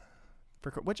for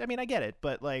which, I mean, I get it,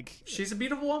 but like, she's a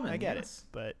beautiful woman. I get it,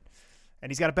 but,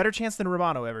 and he's got a better chance than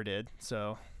Romano ever did.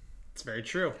 So it's very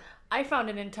true. I found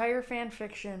an entire fan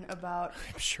fiction about.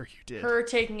 I'm sure you did. Her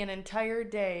taking an entire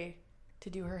day to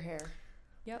do her hair.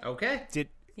 Yep. Okay.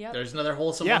 Yep. There's another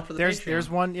wholesome one for the Patreon. There's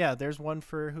one. Yeah, there's one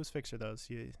for Whose Fix Are Those.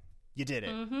 You did it.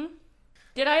 Mm-hmm.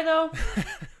 Did I though?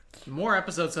 More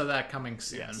episodes of that coming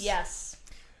soon. Yes.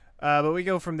 But we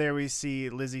go from there. We see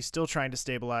Lizzie still trying to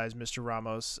stabilize Mr.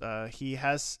 Ramos. He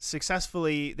has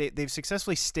successfully. They've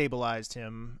successfully stabilized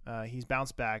him. He's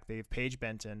bounced back. They've paged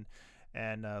Benton,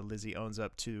 and Lizzie owns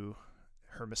up to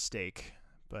her mistake.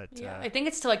 But yeah, I think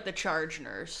it's to like the charge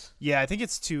nurse. Yeah, I think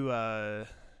it's to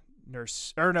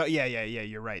nurse. Or no, yeah.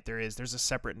 You're right. There's a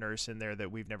separate nurse in there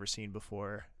that we've never seen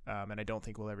before, and I don't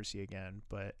think we'll ever see again.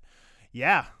 But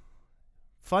yeah,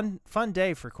 fun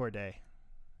day for Corday.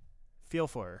 Feel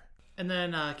for her. And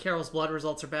then Carol's blood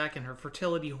results are back, and her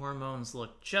fertility hormones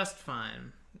look just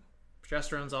fine.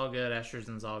 Progesterone's all good,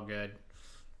 estrogen's all good.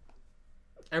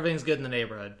 Everything's good in the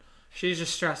neighborhood. She's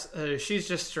just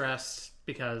stressed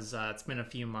because it's been a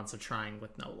few months of trying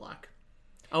with no luck.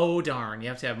 Oh darn! You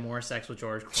have to have more sex with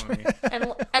George Clooney.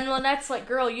 and Lynette's like,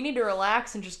 "Girl, you need to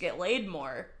relax and just get laid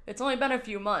more. It's only been a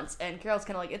few months." And Carol's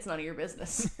kind of like, "It's none of your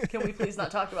business. Can we please not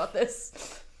talk about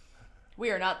this?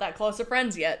 We are not that close of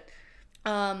friends yet."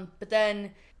 But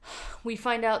then we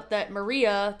find out that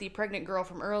Maria, the pregnant girl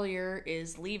from earlier,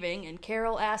 is leaving, and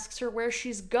Carol asks her where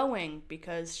she's going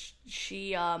because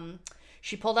she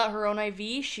pulled out her own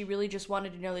IV. She really just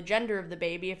wanted to know the gender of the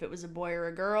baby, if it was a boy or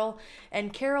a girl.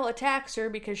 And Carol attacks her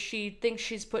because she thinks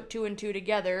she's put two and two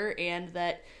together, and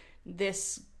that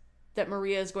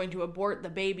Maria is going to abort the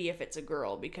baby if it's a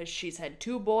girl because she's had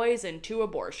 2 boys and 2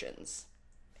 abortions.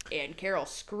 And Carol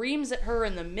screams at her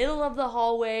in the middle of the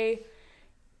hallway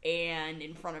and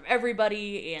in front of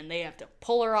everybody, and they have to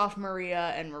pull her off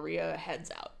Maria, and Maria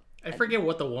heads out. I forget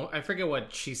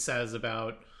what she says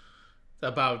about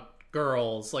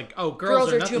girls. Like, oh,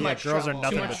 girls are too much girls trouble. are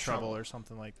nothing but trouble or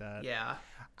something like that. Yeah.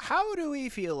 How do we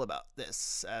feel about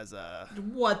this as a...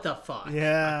 What the fuck?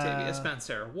 Yeah. Octavia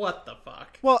Spencer, what the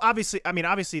fuck? Well, obviously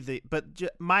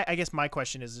I guess my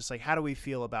question is just like, how do we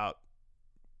feel about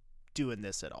doing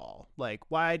this at all? Like,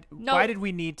 why did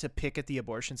we need to pick at the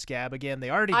abortion scab again? They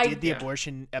already did the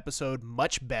abortion episode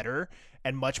much better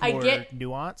and much more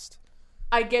nuanced.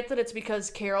 I get that it's because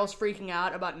Carol's freaking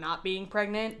out about not being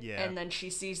pregnant, yeah. And then she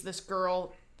sees this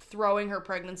girl throwing her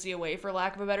pregnancy away, for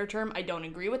lack of a better term. I don't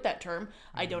agree with that term.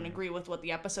 I don't agree with what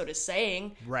the episode is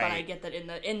saying. Right. But I get that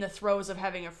in the throes of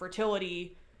having a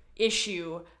fertility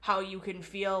issue, how you can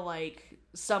feel like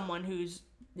someone who's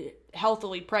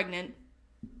healthily pregnant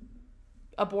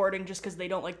aborting just because they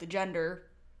don't like the gender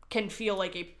can feel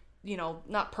like a,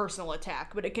 not personal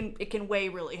attack, but it can weigh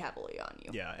really heavily on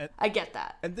you. Yeah, I get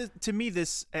that. And to me,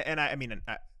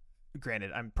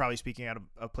 granted, I'm probably speaking out of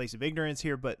a place of ignorance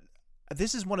here, but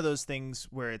this is one of those things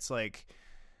where it's like,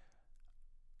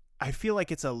 I feel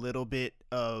like it's a little bit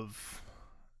of,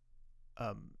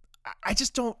 I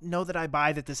just don't know that I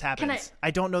buy that this happens.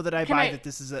 I don't know that I buy that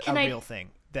this is a real thing.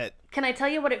 Can I tell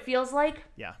you what it feels like?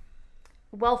 Yeah.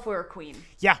 Welfare queen.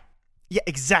 Yeah,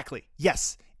 exactly.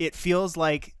 Yes. It feels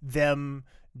like them,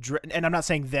 and I'm not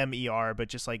saying them ER, but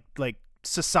just like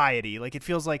society. Like, it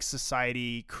feels like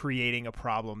society creating a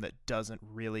problem that doesn't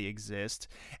really exist.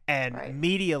 And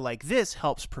media like this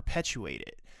helps perpetuate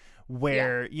it.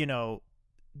 Where,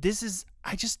 this is,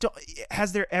 I just don't,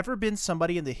 has there ever been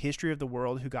somebody in the history of the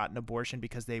world who got an abortion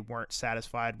because they weren't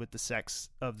satisfied with the sex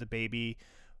of the baby?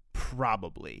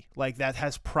 Probably. Like, that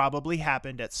has probably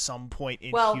happened at some point in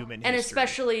human history. And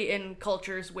especially in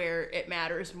cultures where it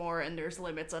matters more and there's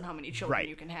limits on how many children Right.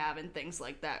 you can have and things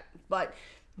like that. But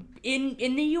in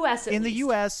the U.S. at in the least,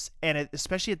 U.S. and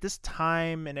especially at this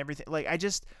time and everything, like,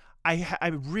 I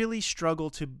really struggle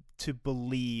to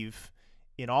believe,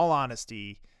 in all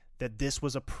honesty, that this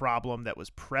was a problem that was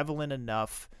prevalent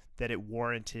enough that it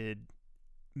warranted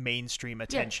mainstream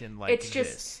attention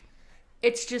this.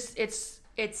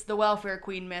 It's the welfare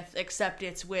queen myth, except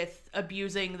it's with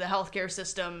abusing the healthcare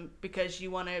system because you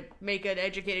want to make an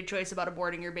educated choice about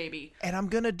aborting your baby. And I'm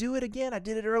going to do it again. I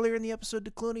did it earlier in the episode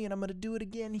to Clooney, and I'm going to do it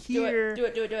again here. Do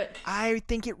it. I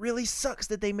think it really sucks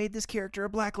that they made this character a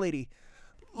black lady.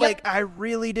 Like, I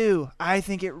really do. I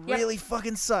think it really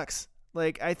fucking sucks.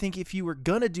 Like, I think if you were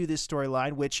going to do this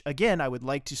storyline, which, again, I would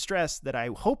like to stress that I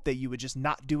hope that you would just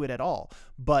not do it at all.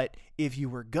 But if you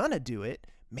were going to do it,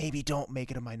 maybe don't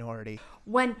make it a minority.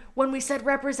 When we said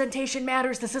representation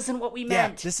matters, this isn't what we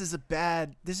meant. Yeah, this is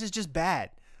just bad.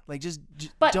 Like, just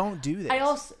but don't do this.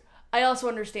 I also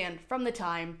understand from the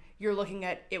time you're looking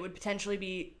at, it would potentially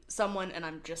be someone, and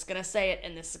I'm just going to say it,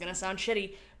 and this is going to sound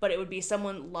shitty, but it would be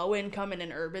someone low income in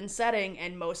an urban setting,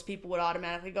 and most people would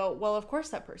automatically go, well, of course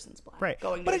that person's black. Right.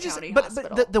 Going but to a county but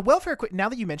hospital. the welfare queen, now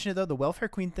that you mention it, though, the welfare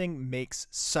queen thing makes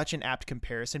such an apt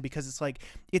comparison because it's like,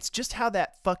 it's just how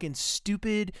that fucking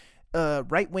stupid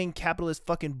right-wing capitalist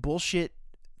fucking bullshit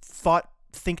thought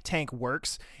think tank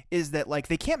works, is that, like,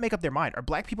 they can't make up their mind. Are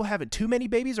black people having too many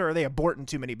babies, or are they aborting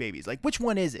too many babies? Like, which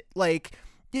one is it? Like,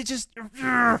 it just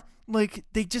like,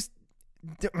 they just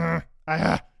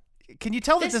can you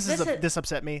tell that this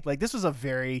upset me? Like, this was a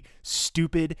very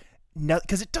stupid,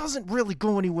 because it doesn't really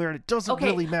go anywhere and it doesn't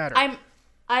really matter.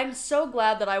 I'm so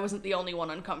glad that I wasn't the only one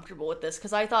uncomfortable with this,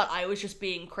 because I thought I was just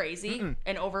being crazy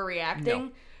and overreacting.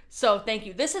 No. So thank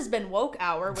you. This has been Woke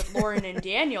Hour with Lauren and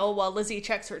Daniel while Lizzie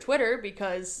checks her Twitter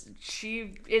because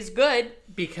she is good.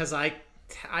 Because I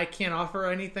can't offer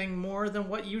anything more than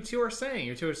what you two are saying.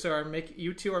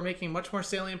 You two are making much more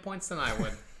salient points than I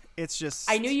would. It's just,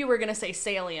 I knew you were going to say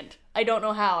salient. I don't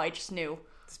know how. I just knew.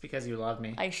 It's because you love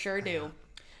me. I sure do.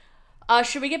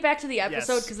 Should we get back to the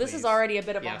episode? Because this is already a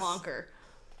bit of a honker.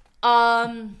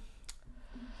 After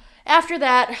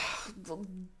that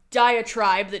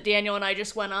diatribe that Daniel and I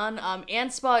just went on,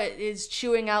 Anspa is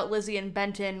chewing out Lizzie and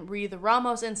Benton re the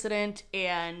Ramos incident,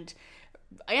 and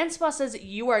Anspa says,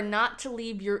 you are not to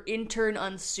leave your intern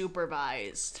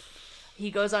unsupervised.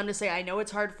 He goes on to say, I know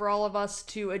it's hard for all of us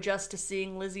to adjust to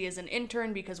seeing Lizzie as an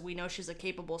intern because we know she's a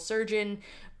capable surgeon,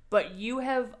 but you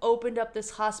have opened up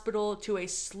this hospital to a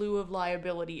slew of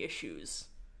liability issues.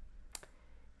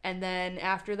 And then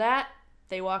after that,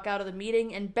 they walk out of the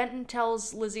meeting, and Benton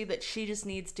tells Lizzie that she just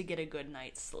needs to get a good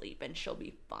night's sleep, and she'll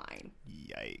be fine.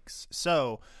 Yikes.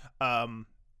 So,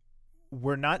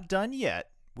 we're not done yet.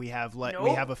 We have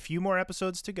we have a few more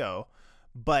episodes to go,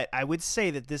 but I would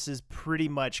say that this is pretty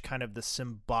much kind of the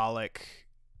symbolic.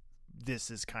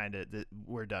 This is kind of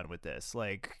we're done with this.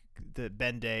 Like, the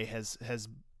Ben Day has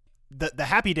the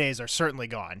happy days are certainly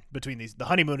gone between these. The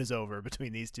honeymoon is over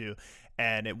between these two,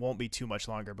 and it won't be too much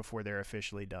longer before they're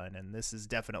officially done. And this is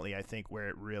definitely, I think, where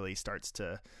it really starts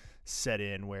to set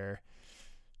in. Where,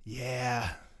 yeah,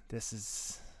 this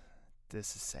is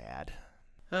sad.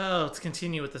 Oh, let's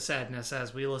continue with the sadness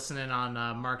as we listen in on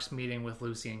Mark's meeting with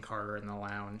Lucy and Carter in the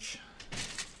lounge.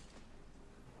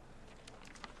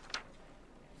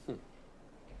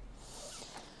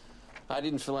 I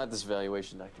didn't fill out this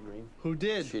evaluation, Dr. Green. Who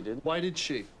did? She did. Why did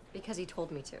she? Because he told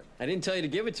me to. I didn't tell you to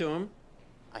give it to him.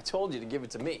 I told you to give it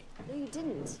to me. No, you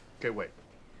didn't. Okay, wait.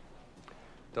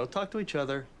 Don't talk to each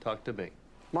other. Talk to me.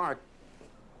 Mark,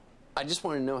 I just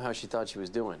want to know how she thought she was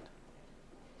doing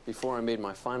before I made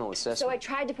my final assessment. So I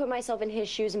tried to put myself in his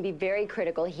shoes and be very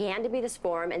critical. He handed me this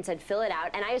form and said, fill it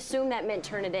out, and I assumed that meant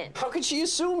turn it in. How could she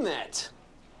assume that?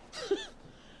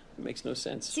 It makes no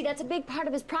sense. See, that's a big part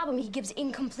of his problem. He gives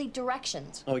incomplete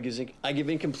directions. Oh, I give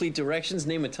incomplete directions?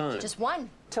 Name a time. Just one.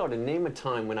 Tell her to name a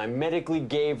time when I medically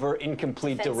gave her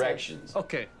incomplete Offensive. directions.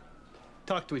 Okay.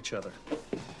 Talk to each other.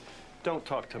 Don't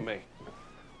talk to me.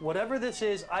 Whatever this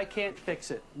is, I can't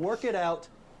fix it. Work it out,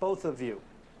 both of you.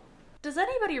 Does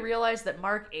anybody realize that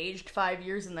Mark aged 5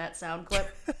 years in that sound clip?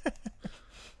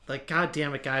 Like, God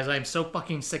damn it, guys. I'm so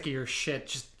fucking sick of your shit.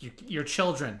 Just, your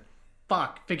children.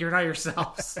 Fuck. Figure it out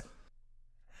yourselves.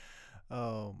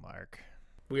 Oh, Mark.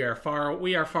 We are far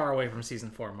away from season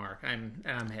 4, Mark. I'm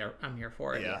here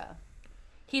for it. Yeah.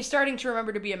 He's starting to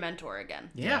remember to be a mentor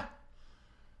again. Yeah.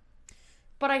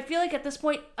 But I feel like at this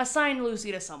point, assign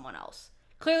Lucy to someone else.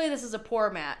 Clearly, this is a poor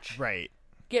match. Right.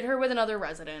 Get her with another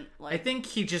resident. I think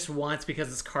he just wants,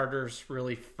 because it's Carter's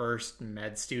really first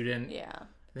med student. Yeah.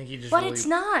 I think he just. But really, it's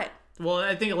not. Well,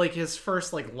 I think like his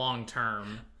first like long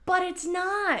term. But it's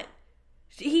not.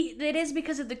 It is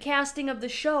because of the casting of the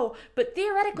show. But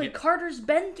theoretically, Carter's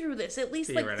been through this at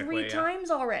least like 3 times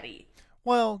already.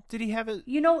 Well, did he have a...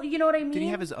 You know what I mean? Did he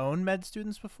have his own med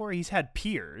students before? He's had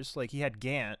peers. Like, he had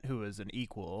Gant, who was an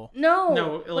equal.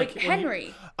 No, like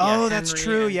Henry. Oh, that's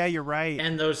true. Yeah, you're right.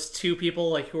 And those 2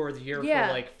 people, like, who were here for,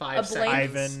 like, 5 seconds.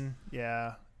 Ivan,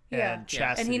 yeah. And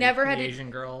Chastity. And he never had the to... Asian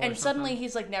girl and suddenly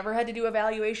he's, like, never had to do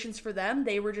evaluations for them.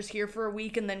 They were just here for a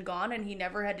week and then gone, and he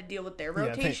never had to deal with their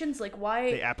rotations. Like,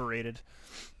 why... They apparated.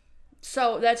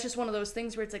 So that's just one of those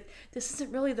things where it's like, this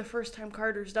isn't really the first time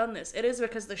Carter's done this. It is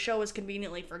because the show is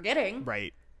conveniently forgetting.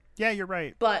 Right. Yeah, you're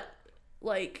right. But,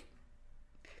 like,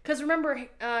 because remember,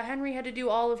 Henry had to do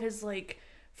all of his, like,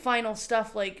 final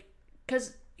stuff, like,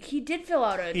 because he did fill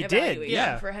out an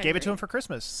evaluation for Henry. Gave it to him for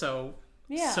Christmas. So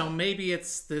maybe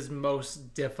it's his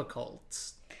most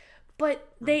difficult. But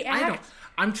they act...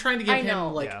 I'm trying to give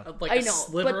him like a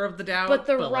sliver of the doubt, but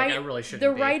like, I really shouldn't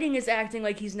The writing is acting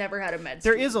like he's never had a med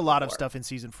There is a lot of stuff in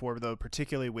season 4, though,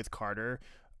 particularly with Carter,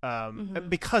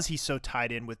 because he's so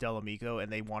tied in with Delamico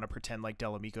and they want to pretend like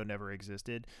Delamico never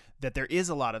existed, that there is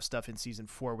a lot of stuff in season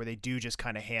 4 where they do just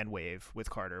kind of hand wave with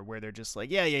Carter, where they're just like,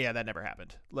 yeah, that never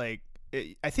happened. Like,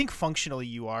 I think functionally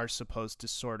you are supposed to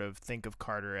sort of think of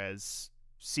Carter as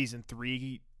season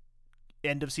 3,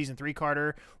 end of season 3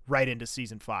 Carter, right into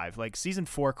season 5. Like, season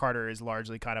 4 Carter is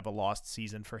largely kind of a lost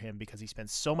season for him because he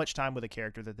spends so much time with a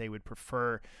character that they would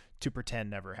prefer to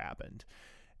pretend never happened.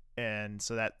 And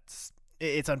so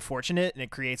it's unfortunate, and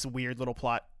it creates weird little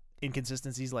plot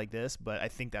inconsistencies like this, but I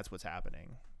think that's what's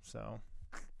happening. So...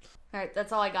 All right,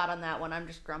 that's all I got on that one. I'm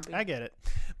just grumpy. I get it.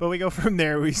 But we go from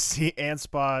there. We see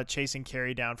Anspaugh chasing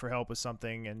Carrie down for help with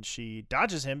something, and she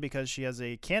dodges him because she has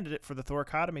a candidate for the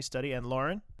thoracotomy study. And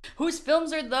Lauren? Whose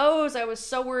films are those? I was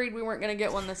so worried we weren't going to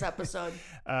get one this episode.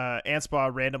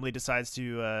 Anspaugh randomly decides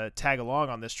to tag along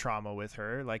on this trauma with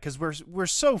her, like, because we're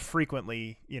so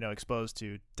frequently, exposed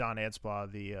to Don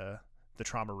Anspaugh, the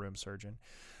trauma room surgeon.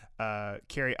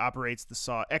 Carrie operates the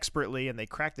saw expertly, and they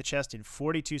crack the chest in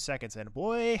 42 seconds. And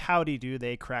boy, howdy do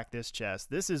they crack this chest.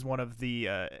 This is one of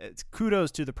the kudos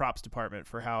to the props department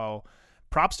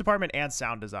and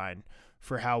sound design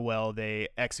for how well they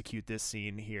execute this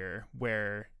scene here,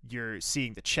 where you're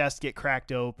seeing the chest get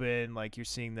cracked open, like you're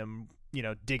seeing them,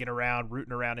 digging around,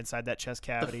 rooting around inside that chest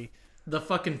cavity. The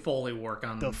fucking Foley work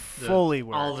on Foley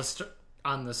work, all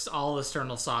the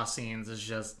sternal saw scenes is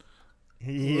just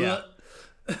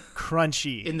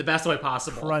crunchy in the best way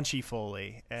possible. Crunchy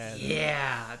Foley, and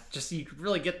just you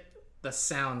really get the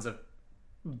sounds of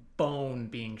bone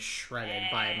being shredded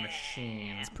by a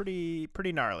machine. It's pretty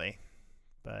gnarly.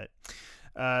 But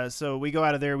so we go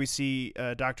out of there. We see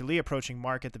Dr. Lee approaching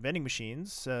Mark at the vending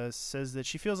machines. Says that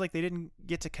she feels like they didn't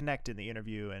get to connect in the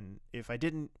interview, and if I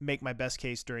didn't make my best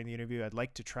case during the interview, I'd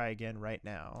like to try again right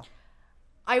now.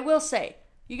 I will say,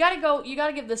 you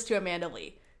gotta give this to Amanda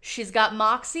Lee. She's got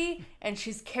moxie, and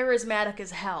she's charismatic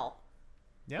as hell.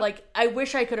 Yeah. Like, I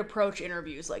wish I could approach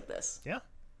interviews like this. Yeah.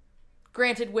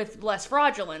 Granted, with less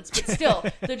fraudulence, but still,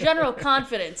 the general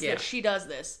confidence that she does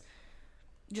this.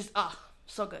 Just,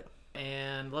 so good.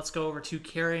 And let's go over to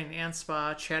Carrie and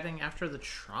Anspaugh chatting after the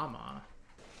trauma.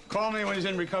 Call me when he's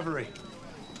in recovery.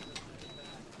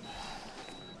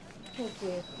 Thank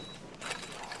you.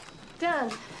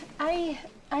 Don, I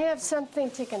have something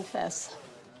to confess.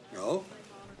 No?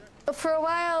 For a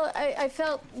while, I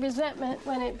felt resentment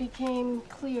when it became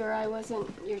clear I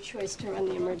wasn't your choice to run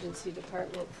the emergency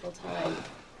department full time.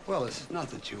 Well, it's not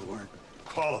that you weren't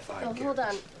qualified. Oh, hold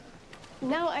on.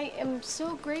 Now I am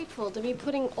so grateful to be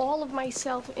putting all of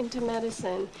myself into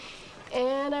medicine.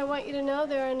 And I want you to know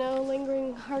there are no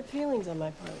lingering hard feelings on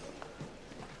my part.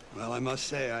 Well, I must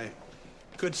say I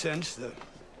could sense the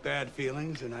bad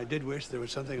feelings, and I did wish there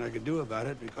was something I could do about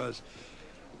it because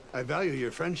I value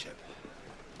your friendship.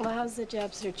 Well, how's the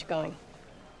job search going?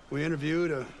 We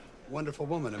interviewed a wonderful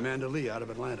woman, Amanda Lee, out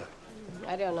of Atlanta.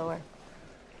 I don't know her.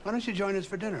 Why don't you join us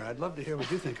for dinner? I'd love to hear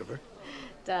what you think of her.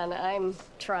 Don, I'm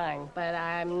trying, but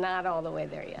I'm not all the way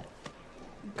there yet.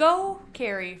 Go,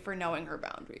 Carrie, for knowing her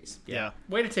boundaries. Yeah.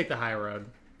 Way to take the high road.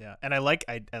 Yeah, and I like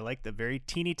the very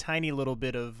teeny tiny little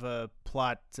bit of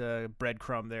plot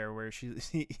breadcrumb there, where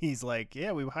he's like,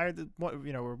 yeah, we hired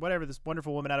this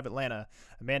wonderful woman out of Atlanta,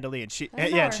 Amanda Lee, and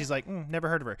and she's like, never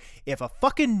heard of her. If a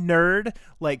fucking nerd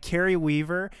like Carrie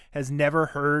Weaver has never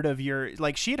heard of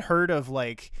she had heard of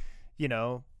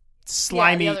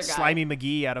slimy other guy. slimy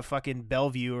McGee out of fucking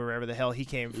Bellevue or wherever the hell he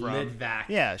came from. Lidvac.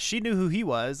 Yeah, she knew who he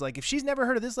was. Like, if she's never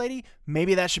heard of this lady,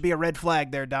 maybe that should be a red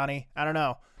flag there, Donnie. I don't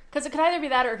know. Because it could either be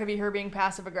that or it could be her being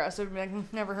passive aggressive. Like,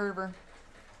 never heard of her.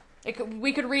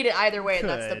 We could read it either way, and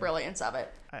that's the brilliance of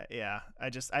it.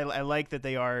 I like that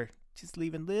they are just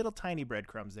leaving little tiny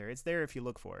breadcrumbs there. It's there if you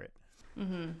look for it.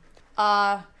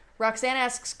 Roxanne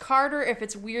asks Carter if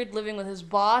it's weird living with his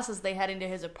boss as they head into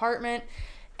his apartment.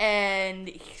 And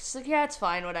he's like, yeah, it's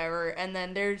fine, whatever. And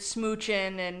then they're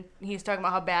smooching, and he's talking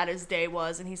about how bad his day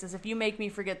was. And he says, if you make me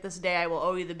forget this day, I will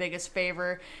owe you the biggest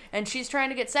favor. And she's trying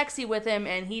to get sexy with him,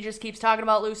 and he just keeps talking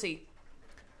about Lucy.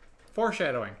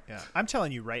 Foreshadowing. Yeah, I'm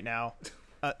telling you right now,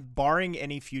 barring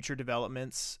any future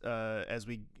developments as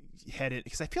we head it,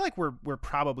 because I feel like we're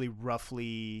probably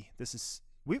roughly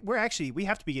we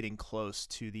have to be getting close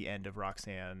to the end of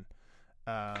Roxanne.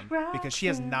 Because she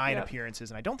has 9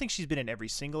 appearances, and I don't think she's been in every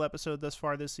single episode thus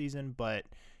far this season, but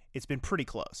it's been pretty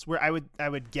close. Where I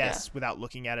would guess, without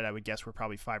looking at it, I would guess we're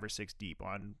probably 5 or 6 deep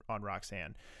on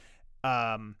Roxanne.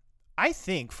 I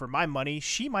think, for my money,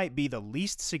 she might be the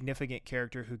least significant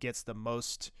character who gets the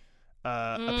most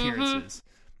appearances.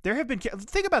 There have been...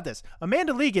 Think about this.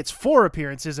 Amanda Lee gets 4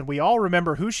 appearances, and we all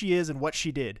remember who she is and what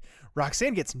she did.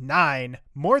 Roxanne gets 9,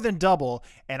 more than double,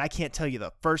 and I can't tell you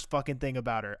the first fucking thing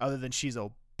about her, other than she's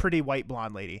a pretty white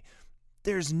blonde lady.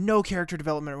 There's no character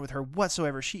development with her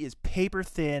whatsoever. She is paper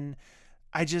thin.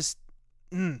 I just...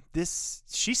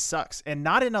 she sucks. And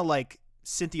not in a, like,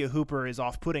 Cynthia Hooper is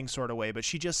off-putting sort of way, but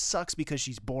she just sucks because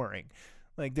she's boring.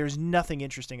 Like, there's nothing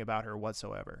interesting about her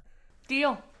whatsoever.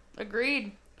 Deal.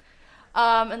 Agreed.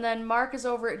 And then Mark is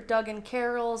over at Doug and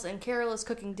Carol's, and Carol is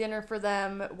cooking dinner for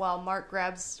them while Mark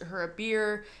grabs her a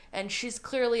beer, and she's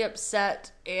clearly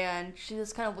upset, and she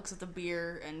just kind of looks at the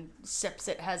beer and sips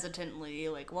it hesitantly,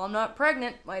 like, well, I'm not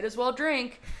pregnant, might as well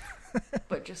drink.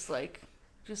 But just like,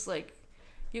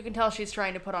 you can tell she's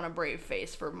trying to put on a brave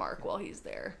face for Mark while he's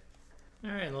there. All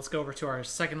right, and let's go over to our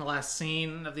second to last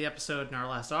scene of the episode and our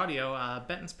last audio.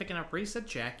 Benton's picking up Reese at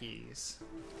Jackie's.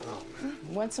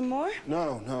 Want some more?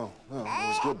 No. It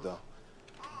was good, though.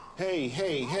 Hey,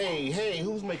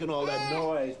 who's making all that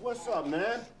noise? What's up,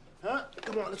 man? Huh?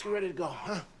 Come on, let's get ready to go,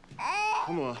 huh?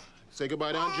 Come on. Say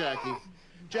goodbye to Aunt Jackie.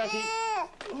 Jackie,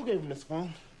 who gave him this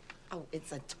phone? Oh,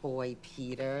 it's a toy,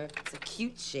 Peter. It's a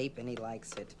cute shape, and he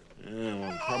likes it. Yeah,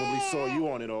 well, probably saw you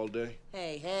on it all day.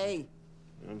 Hey.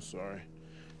 I'm sorry.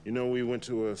 You know, we went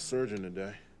to a surgeon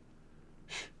today.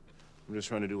 I'm just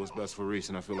trying to do what's best for Reese,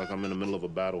 and I feel like I'm in the middle of a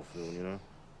battlefield, you know?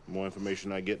 The more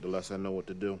information I get, the less I know what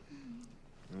to do.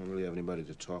 I don't really have anybody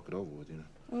to talk it over with, you know?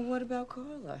 Well, what about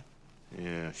Carla?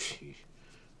 Yeah,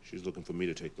 she's looking for me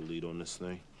to take the lead on this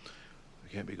thing.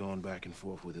 I can't be going back and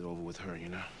forth with it over with her, you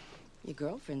know? Your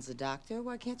girlfriend's a doctor.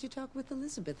 Why can't you talk with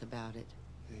Elizabeth about it?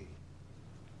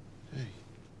 Hey.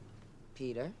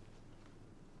 Peter?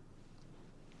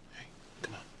 Hey,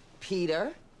 come on.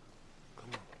 Peter?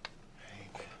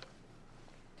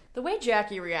 The way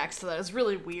Jackie reacts to that is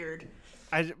really weird.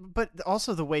 But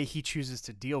also the way he chooses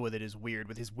to deal with it is weird,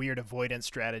 with his weird avoidance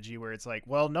strategy where it's like,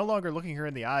 well, no longer looking her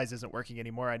in the eyes isn't working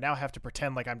anymore. I now have to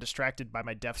pretend like I'm distracted by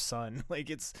my deaf son. Like,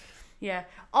 it's... Yeah.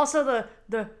 Also,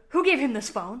 the who gave him this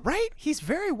phone? Right? He's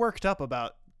very worked up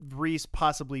about Reese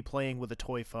possibly playing with a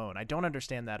toy phone. I don't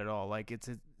understand that at all. Like, it's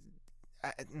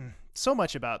so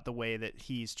much about the way that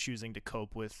he's choosing to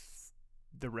cope with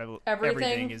the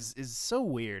everything is so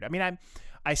weird. I mean,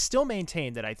 I still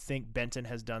maintain that I think Benton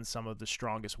has done some of the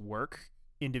strongest work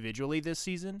individually this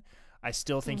season. I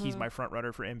still think he's my front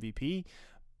runner for MVP.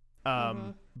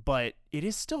 But it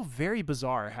is still very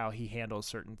bizarre how he handles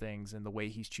certain things and the way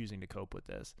he's choosing to cope with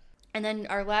this. And then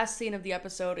our last scene of the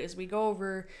episode is we go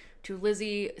over to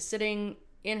Lizzie sitting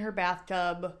in her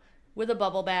bathtub with a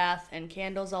bubble bath and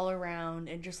candles all around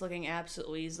and just looking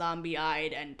absolutely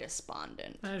zombie-eyed and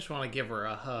despondent. I just want to give her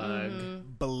a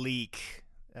hug. Bleak.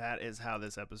 That is how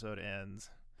this episode ends.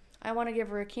 I want to give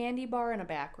her a candy bar and a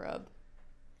back rub.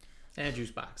 And a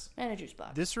juice box.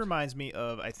 This reminds me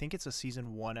of, I think it's a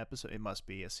season 1 episode. It must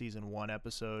be a season 1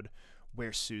 episode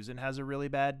where Susan has a really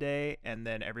bad day and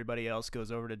then everybody else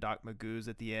goes over to Doc Magoo's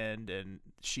at the end and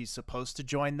she's supposed to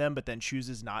join them but then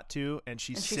chooses not to, and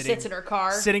she sits in her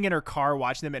car. Sitting in her car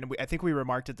watching them, and I think we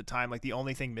remarked at the time, like, the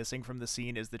only thing missing from the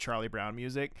scene is the Charlie Brown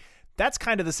music. That's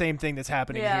kind of the same thing that's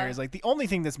happening here. Is like the only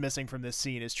thing that's missing from this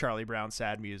scene is Charlie Brown's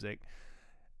sad music.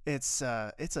 It's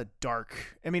a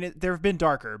dark. I mean, there have been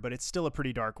darker, but it's still a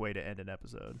pretty dark way to end an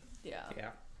episode.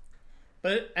 Yeah.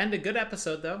 But a good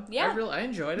episode though. Yeah, I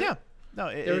enjoyed it. Yeah. No,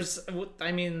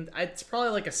 it's probably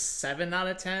like a 7 out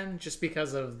of 10 just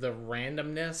because of the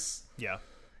randomness. Yeah.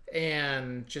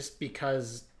 And just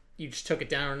because you just took it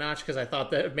down a notch because I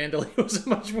thought that Amanda Lee was a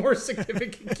much more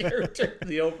significant character in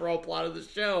the overall plot of the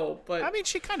show. But I mean,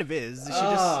 she kind of is.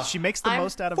 She makes the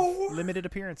most out of limited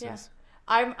appearances. Yeah.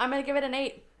 I'm gonna give it an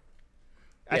 8.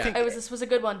 I think this was a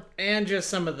good one, and just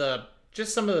some of the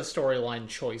storyline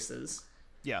choices.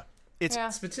 Yeah. It's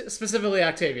specifically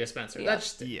Octavia Spencer. Yeah.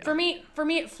 That's for me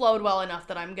it flowed well enough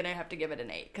that I'm gonna have to give it an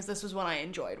 8 because this was one I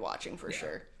enjoyed watching for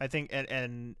sure. I think,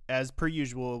 and as per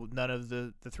usual, none of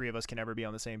the three of us can ever be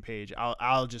on the same page.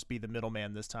 I'll just be the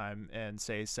middleman this time and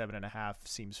say 7.5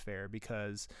 seems fair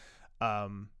because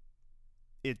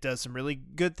it does some really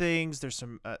good things. There's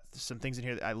some things in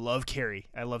here that I love. Carrie,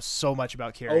 I love so much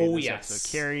about Carrie. Oh, in this yes.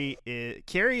 episode.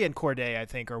 Carrie and Corday, I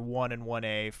think, are 1 and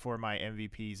 1A for my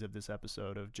MVPs of this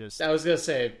episode. Of just, I was gonna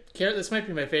say, this might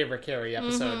be my favorite Carrie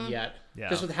episode yet. Yeah.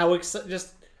 Just with how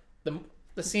just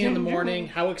the scene in the morning,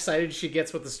 how excited she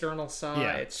gets with the sternal saw.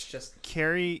 Yeah. It's just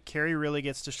Carrie really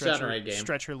gets to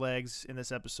stretch her legs in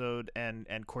this episode,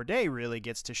 and Corday really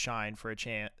gets to shine for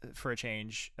a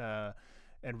change.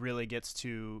 And really gets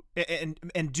to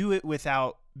and do it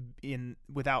without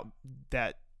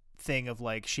that thing of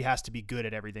like she has to be good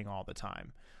at everything all the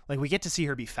time. Like we get to see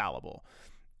her be fallible,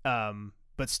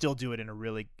 but still do it in a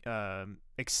really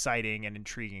exciting and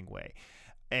intriguing way.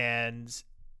 And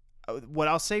what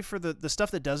I'll say for the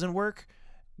stuff that doesn't work,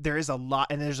 there's a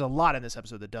lot in this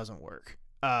episode that doesn't work.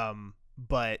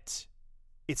 But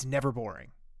it's never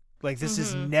boring. Like this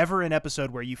is never an episode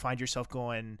where you find yourself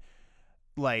going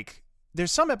like.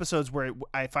 There's some episodes where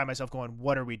I find myself going,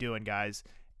 what are we doing, guys?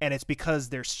 And it's because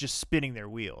they're just spinning their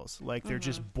wheels. Like, they're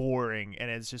just boring,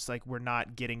 and it's just like we're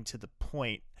not getting to the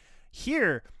point.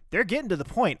 Here, they're getting to the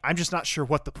point. I'm just not sure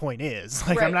what the point is.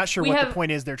 Like, I'm not sure what the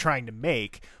point is they're trying to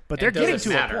make, but they're getting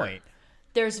to a point.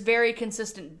 There's very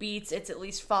consistent beats. It's at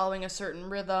least following a certain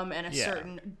rhythm and a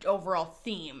certain overall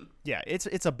theme. Yeah,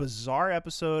 it's a bizarre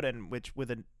episode, and which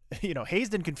with an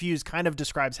Hazed and Confused kind of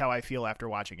describes how I feel after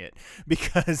watching it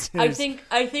because I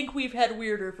think we've had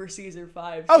weirder for season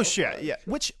 5. Oh shit, yeah.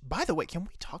 Which, by the way, can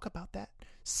we talk about that?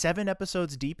 7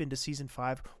 episodes deep into season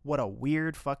 5. What a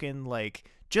weird fucking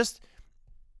just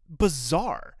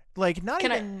bizarre. Like not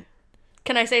even.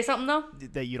 Can I say something though?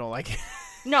 That you don't like it.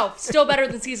 No, still better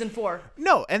than season 4.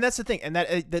 No, and that's the thing, and that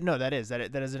is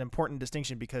an important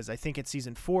distinction because I think it's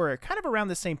season 4, kind of around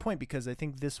the same point, because I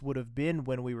think this would have been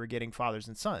when we were getting fathers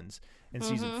and sons in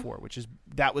season 4,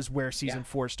 that was where season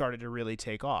 4 started to really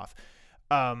take off.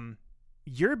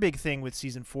 Your big thing with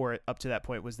season 4 up to that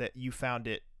point was that you found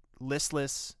it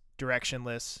listless,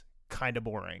 directionless, kind of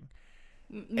boring.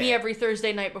 Me every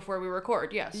Thursday night before we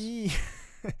record, yes.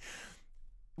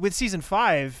 With season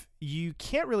 5, you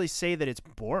can't really say that it's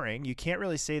boring. You can't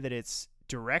really say that it's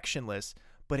directionless,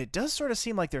 but it does sort of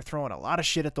seem like they're throwing a lot of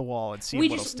shit at the wall and seeing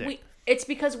what'll stick. It's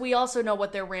because we also know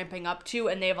what they're ramping up to,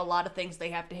 and they have a lot of things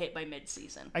they have to hit by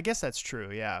mid-season. I guess that's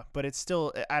true, yeah. But it's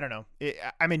still, I don't know.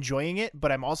 I'm enjoying it,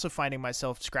 but I'm also finding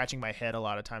myself scratching my head a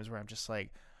lot of times where I'm just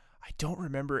like, I don't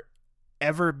remember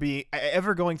ever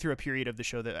going through a period of the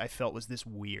show that I felt was this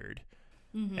weird.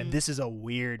 Mm-hmm. And this is a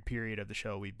weird period of the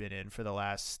show we've been in for the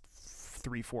last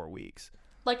 3-4 weeks.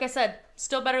 Like I said,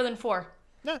 still better than 4.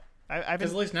 Yeah,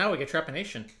 because at least now we get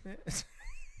trepanation.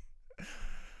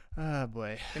 Oh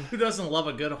boy! And who doesn't love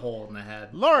a good hole in the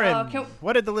head? Lauren,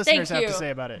 what did the listeners have to say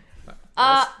about it?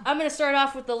 I'm going to start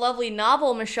off with the lovely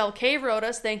novel Michelle K wrote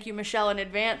us. Thank you, Michelle, in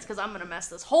advance, because I'm going to mess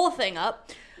this whole thing up.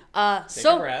 Take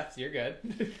a breath. You're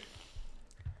good.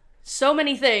 So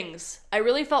many things. I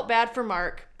really felt bad for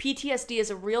Mark. PTSD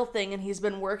is a real thing, and he's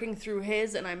been working through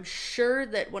his, and I'm sure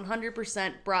that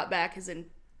 100% brought back his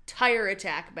entire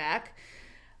attack back.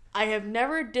 I have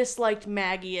never disliked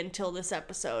Maggie until this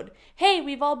episode. Hey,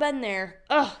 we've all been there.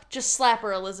 Ugh, just slap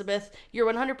her, Elizabeth.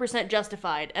 You're 100%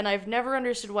 justified, and I've never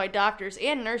understood why doctors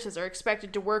and nurses are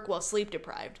expected to work while sleep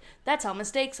deprived. That's how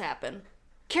mistakes happen.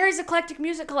 Carrie's eclectic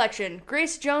music collection.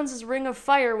 Grace Jones's Ring of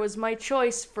Fire was my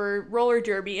choice for roller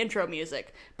derby intro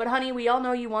music. But honey, we all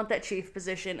know you want that chief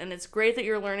position, and it's great that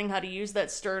you're learning how to use that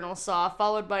sternal saw,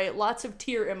 followed by lots of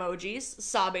tear emojis,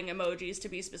 sobbing emojis to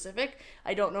be specific.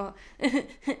 I don't know.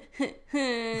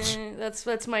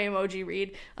 That's my emoji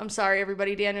read. I'm sorry,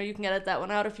 everybody. Daniel, you can edit that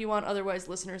one out if you want. Otherwise,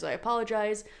 listeners, I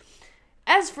apologize.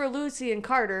 As for Lucy and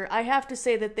Carter, I have to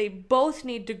say that they both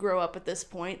need to grow up at this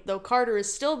point, though Carter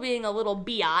is still being a little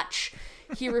biatch.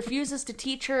 He refuses to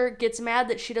teach her, gets mad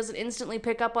that she doesn't instantly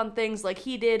pick up on things like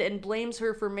he did, and blames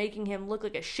her for making him look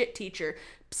like a shit teacher.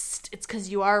 Psst, it's 'cause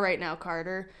you are right now,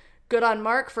 Carter. Good on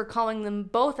Mark for calling them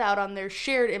both out on their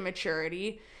shared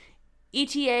immaturity.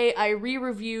 ETA, I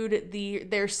re-reviewed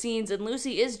their scenes, and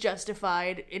Lucy is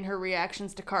justified in her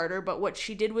reactions to Carter, but what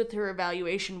she did with her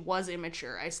evaluation was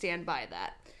immature. I stand by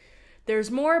that.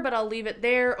 There's more, but I'll leave it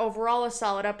there. Overall, a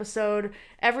solid episode.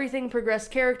 Everything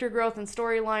progressed character growth and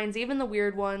storylines, even the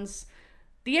weird ones.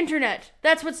 The internet.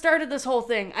 That's what started this whole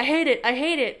thing. I hate it. I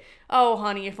hate it. Oh,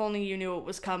 honey, if only you knew it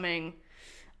was coming.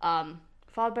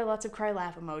 Followed by lots of cry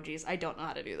laugh emojis. I don't know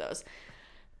how to do those.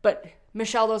 But,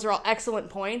 Michelle, those are all excellent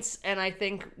points, and I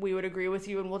think we would agree with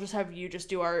you, and we'll just have you just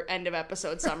do our end of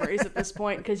episode summaries at this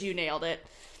point, because you nailed it.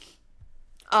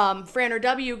 Franner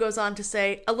W goes on to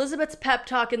say, Elizabeth's pep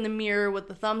talk in the mirror with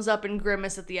the thumbs up and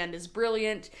grimace at the end is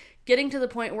brilliant, getting to the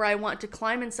point where I want to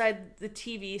climb inside the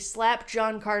TV, slap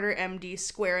John Carter MD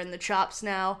square in the chops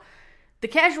now. The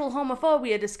casual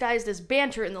homophobia disguised as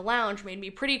banter in the lounge made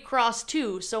me pretty cross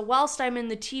too, so whilst I'm in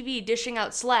the TV dishing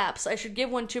out slaps, I should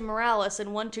give one to Morales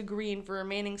and one to Green for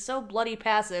remaining so bloody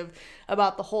passive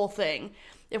about the whole thing.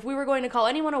 If we were going to call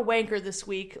anyone a wanker this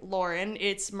week, Lauren,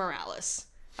 it's Morales.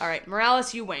 Alright,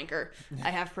 Morales, you wanker. I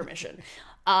have permission.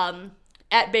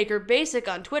 At Baker Basic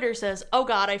on Twitter says, oh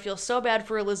god, I feel so bad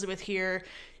for Elizabeth here.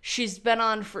 She's been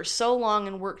on for so long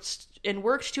and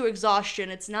worked to exhaustion.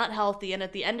 It's not healthy, and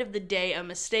at the end of the day, a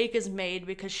mistake is made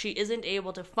because she isn't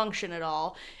able to function at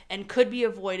all and could be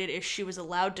avoided if she was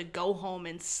allowed to go home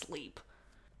and sleep.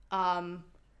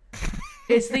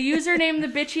 Is the username the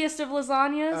bitchiest of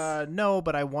lasagnas? No,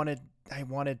 but I wanted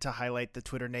to highlight the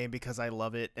Twitter name because I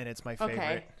love it and it's my favorite.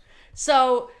 Okay.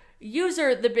 So,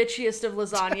 user the bitchiest of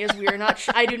lasagnas. We are not.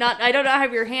 I do not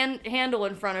have your handle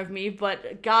in front of me,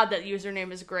 but God, that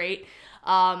username is great.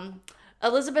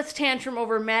 Elizabeth's tantrum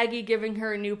over Maggie giving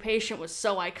her a new patient was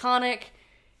so iconic.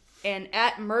 And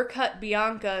at Mercut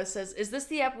Bianca says, is this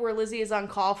the ep where Lizzie is on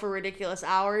call for ridiculous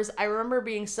hours? I remember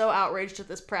being so outraged at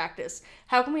this practice.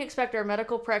 How can we expect our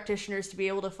medical practitioners to be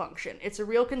able to function? It's a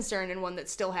real concern and one that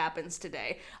still happens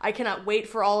today. I cannot wait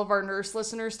for all of our nurse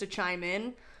listeners to chime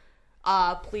in.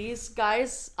 Please,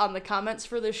 guys, on the comments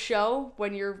for this show,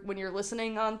 when you're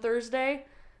listening on Thursday,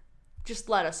 just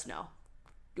let us know.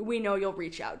 We know you'll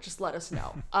reach out. Just let us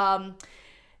know.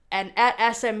 And at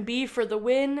SMB for the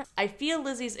win, I feel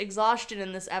Lizzie's exhaustion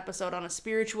in this episode on a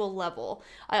spiritual level.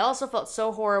 I also felt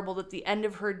so horrible that at the end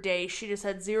of her day, she just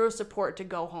had zero support to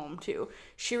go home to.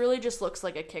 She really just looks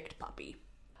like a kicked puppy.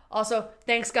 Also,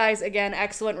 thanks guys again.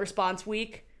 Excellent response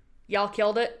week. Y'all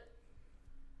killed it.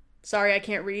 Sorry I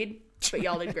can't read, but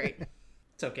y'all did great.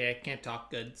 It's okay. I can't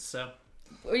talk good, so.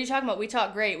 What are you talking about? We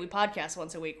talk great. We podcast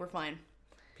once a week. We're fine.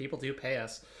 People do pay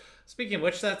us. Speaking of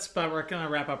which, that's about we're going to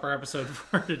wrap up our episode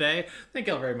for today. Thank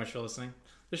you all very much for listening.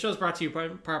 The show is brought to you by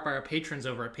our patrons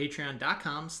over at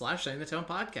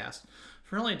patreon.com/SayingTheTonePodcast.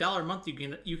 For only $1 a month,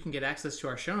 you can get access to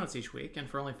our show notes each week, and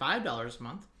for only $5 a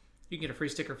month, you can get a free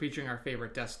sticker featuring our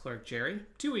favorite desk clerk, Jerry,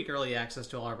 2-week early access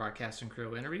to all our broadcast and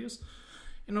crew interviews,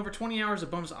 and over 20 hours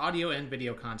of bonus audio and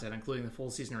video content, including the full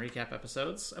season recap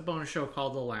episodes, a bonus show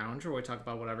called The Lounge, where we talk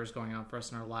about whatever's going on for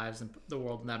us in our lives and the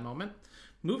world in that moment,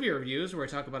 movie reviews, where we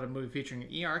talk about a movie featuring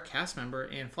an ER cast member,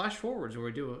 and flash forwards, where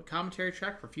we do a commentary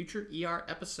track for future ER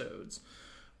episodes.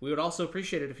 We would also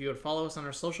appreciate it if you would follow us on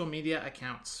our social media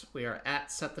accounts. We are at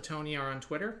SetTheTone on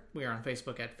Twitter. We are on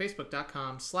Facebook at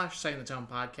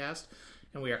facebook.com/SayingTheTonePodcast.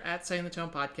 And we are at Saying the Tone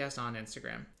Podcast on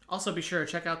Instagram. Also, be sure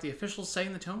to check out the official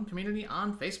Saying the Tone community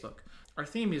on Facebook. Our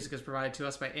theme music is provided to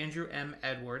us by Andrew M.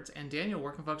 Edwards. And Daniel,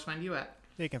 where can folks find you at?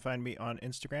 You can find me on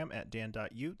Instagram at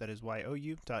dan.u, that is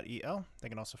YOU.EL. They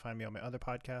can also find me on my other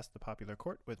podcast, The Popular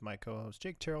Court, with my co-host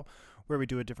Jake Terrell, where we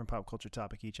do a different pop culture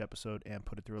topic each episode and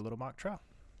put it through a little mock trial.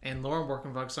 And Lauren, where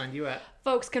can folks find you at?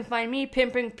 Folks can find me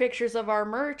pimping pictures of our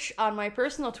merch on my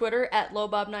personal Twitter at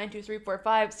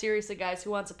Lobob92345. Seriously, guys, who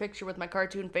wants a picture with my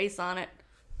cartoon face on it?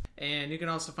 And you can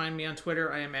also find me on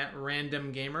Twitter. I am at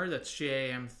Random Gamer. That's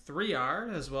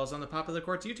JAM3R, as well as on the Popular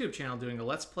Court's YouTube channel, doing a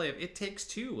Let's Play of It Takes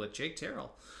Two with Jake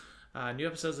Terrell. New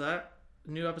episodes of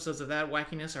that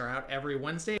wackiness are out every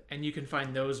Wednesday, and you can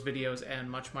find those videos and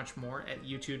much, much more at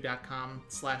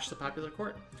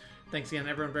youtube.com/thepopularcourt. Thanks again,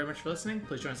 everyone, very much for listening.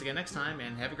 Please join us again next time,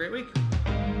 and have a great week.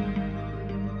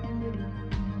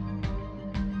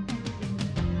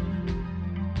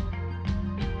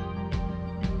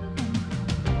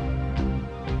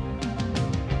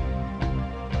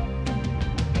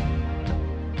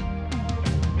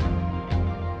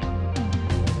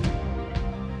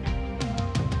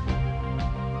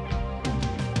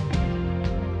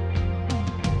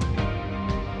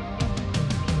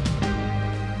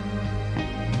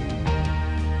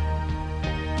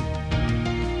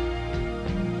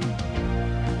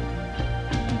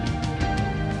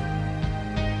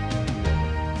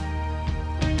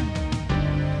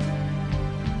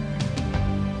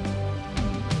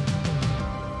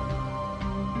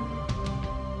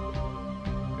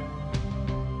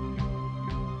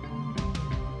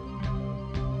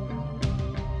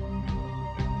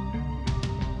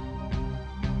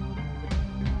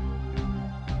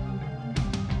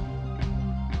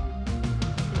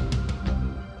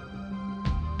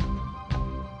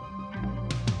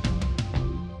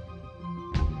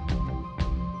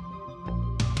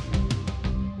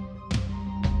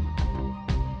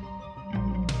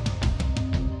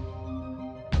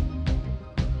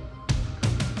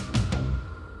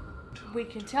 We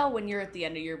can tell when you're at the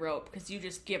end of your rope because you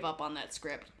just give up on that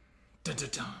script. What are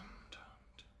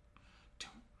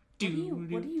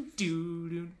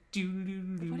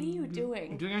you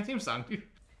doing? I'm doing our theme song.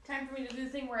 Time for me to do the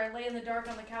thing where I lay in the dark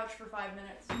on the couch for 5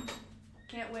 minutes.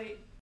 Can't wait.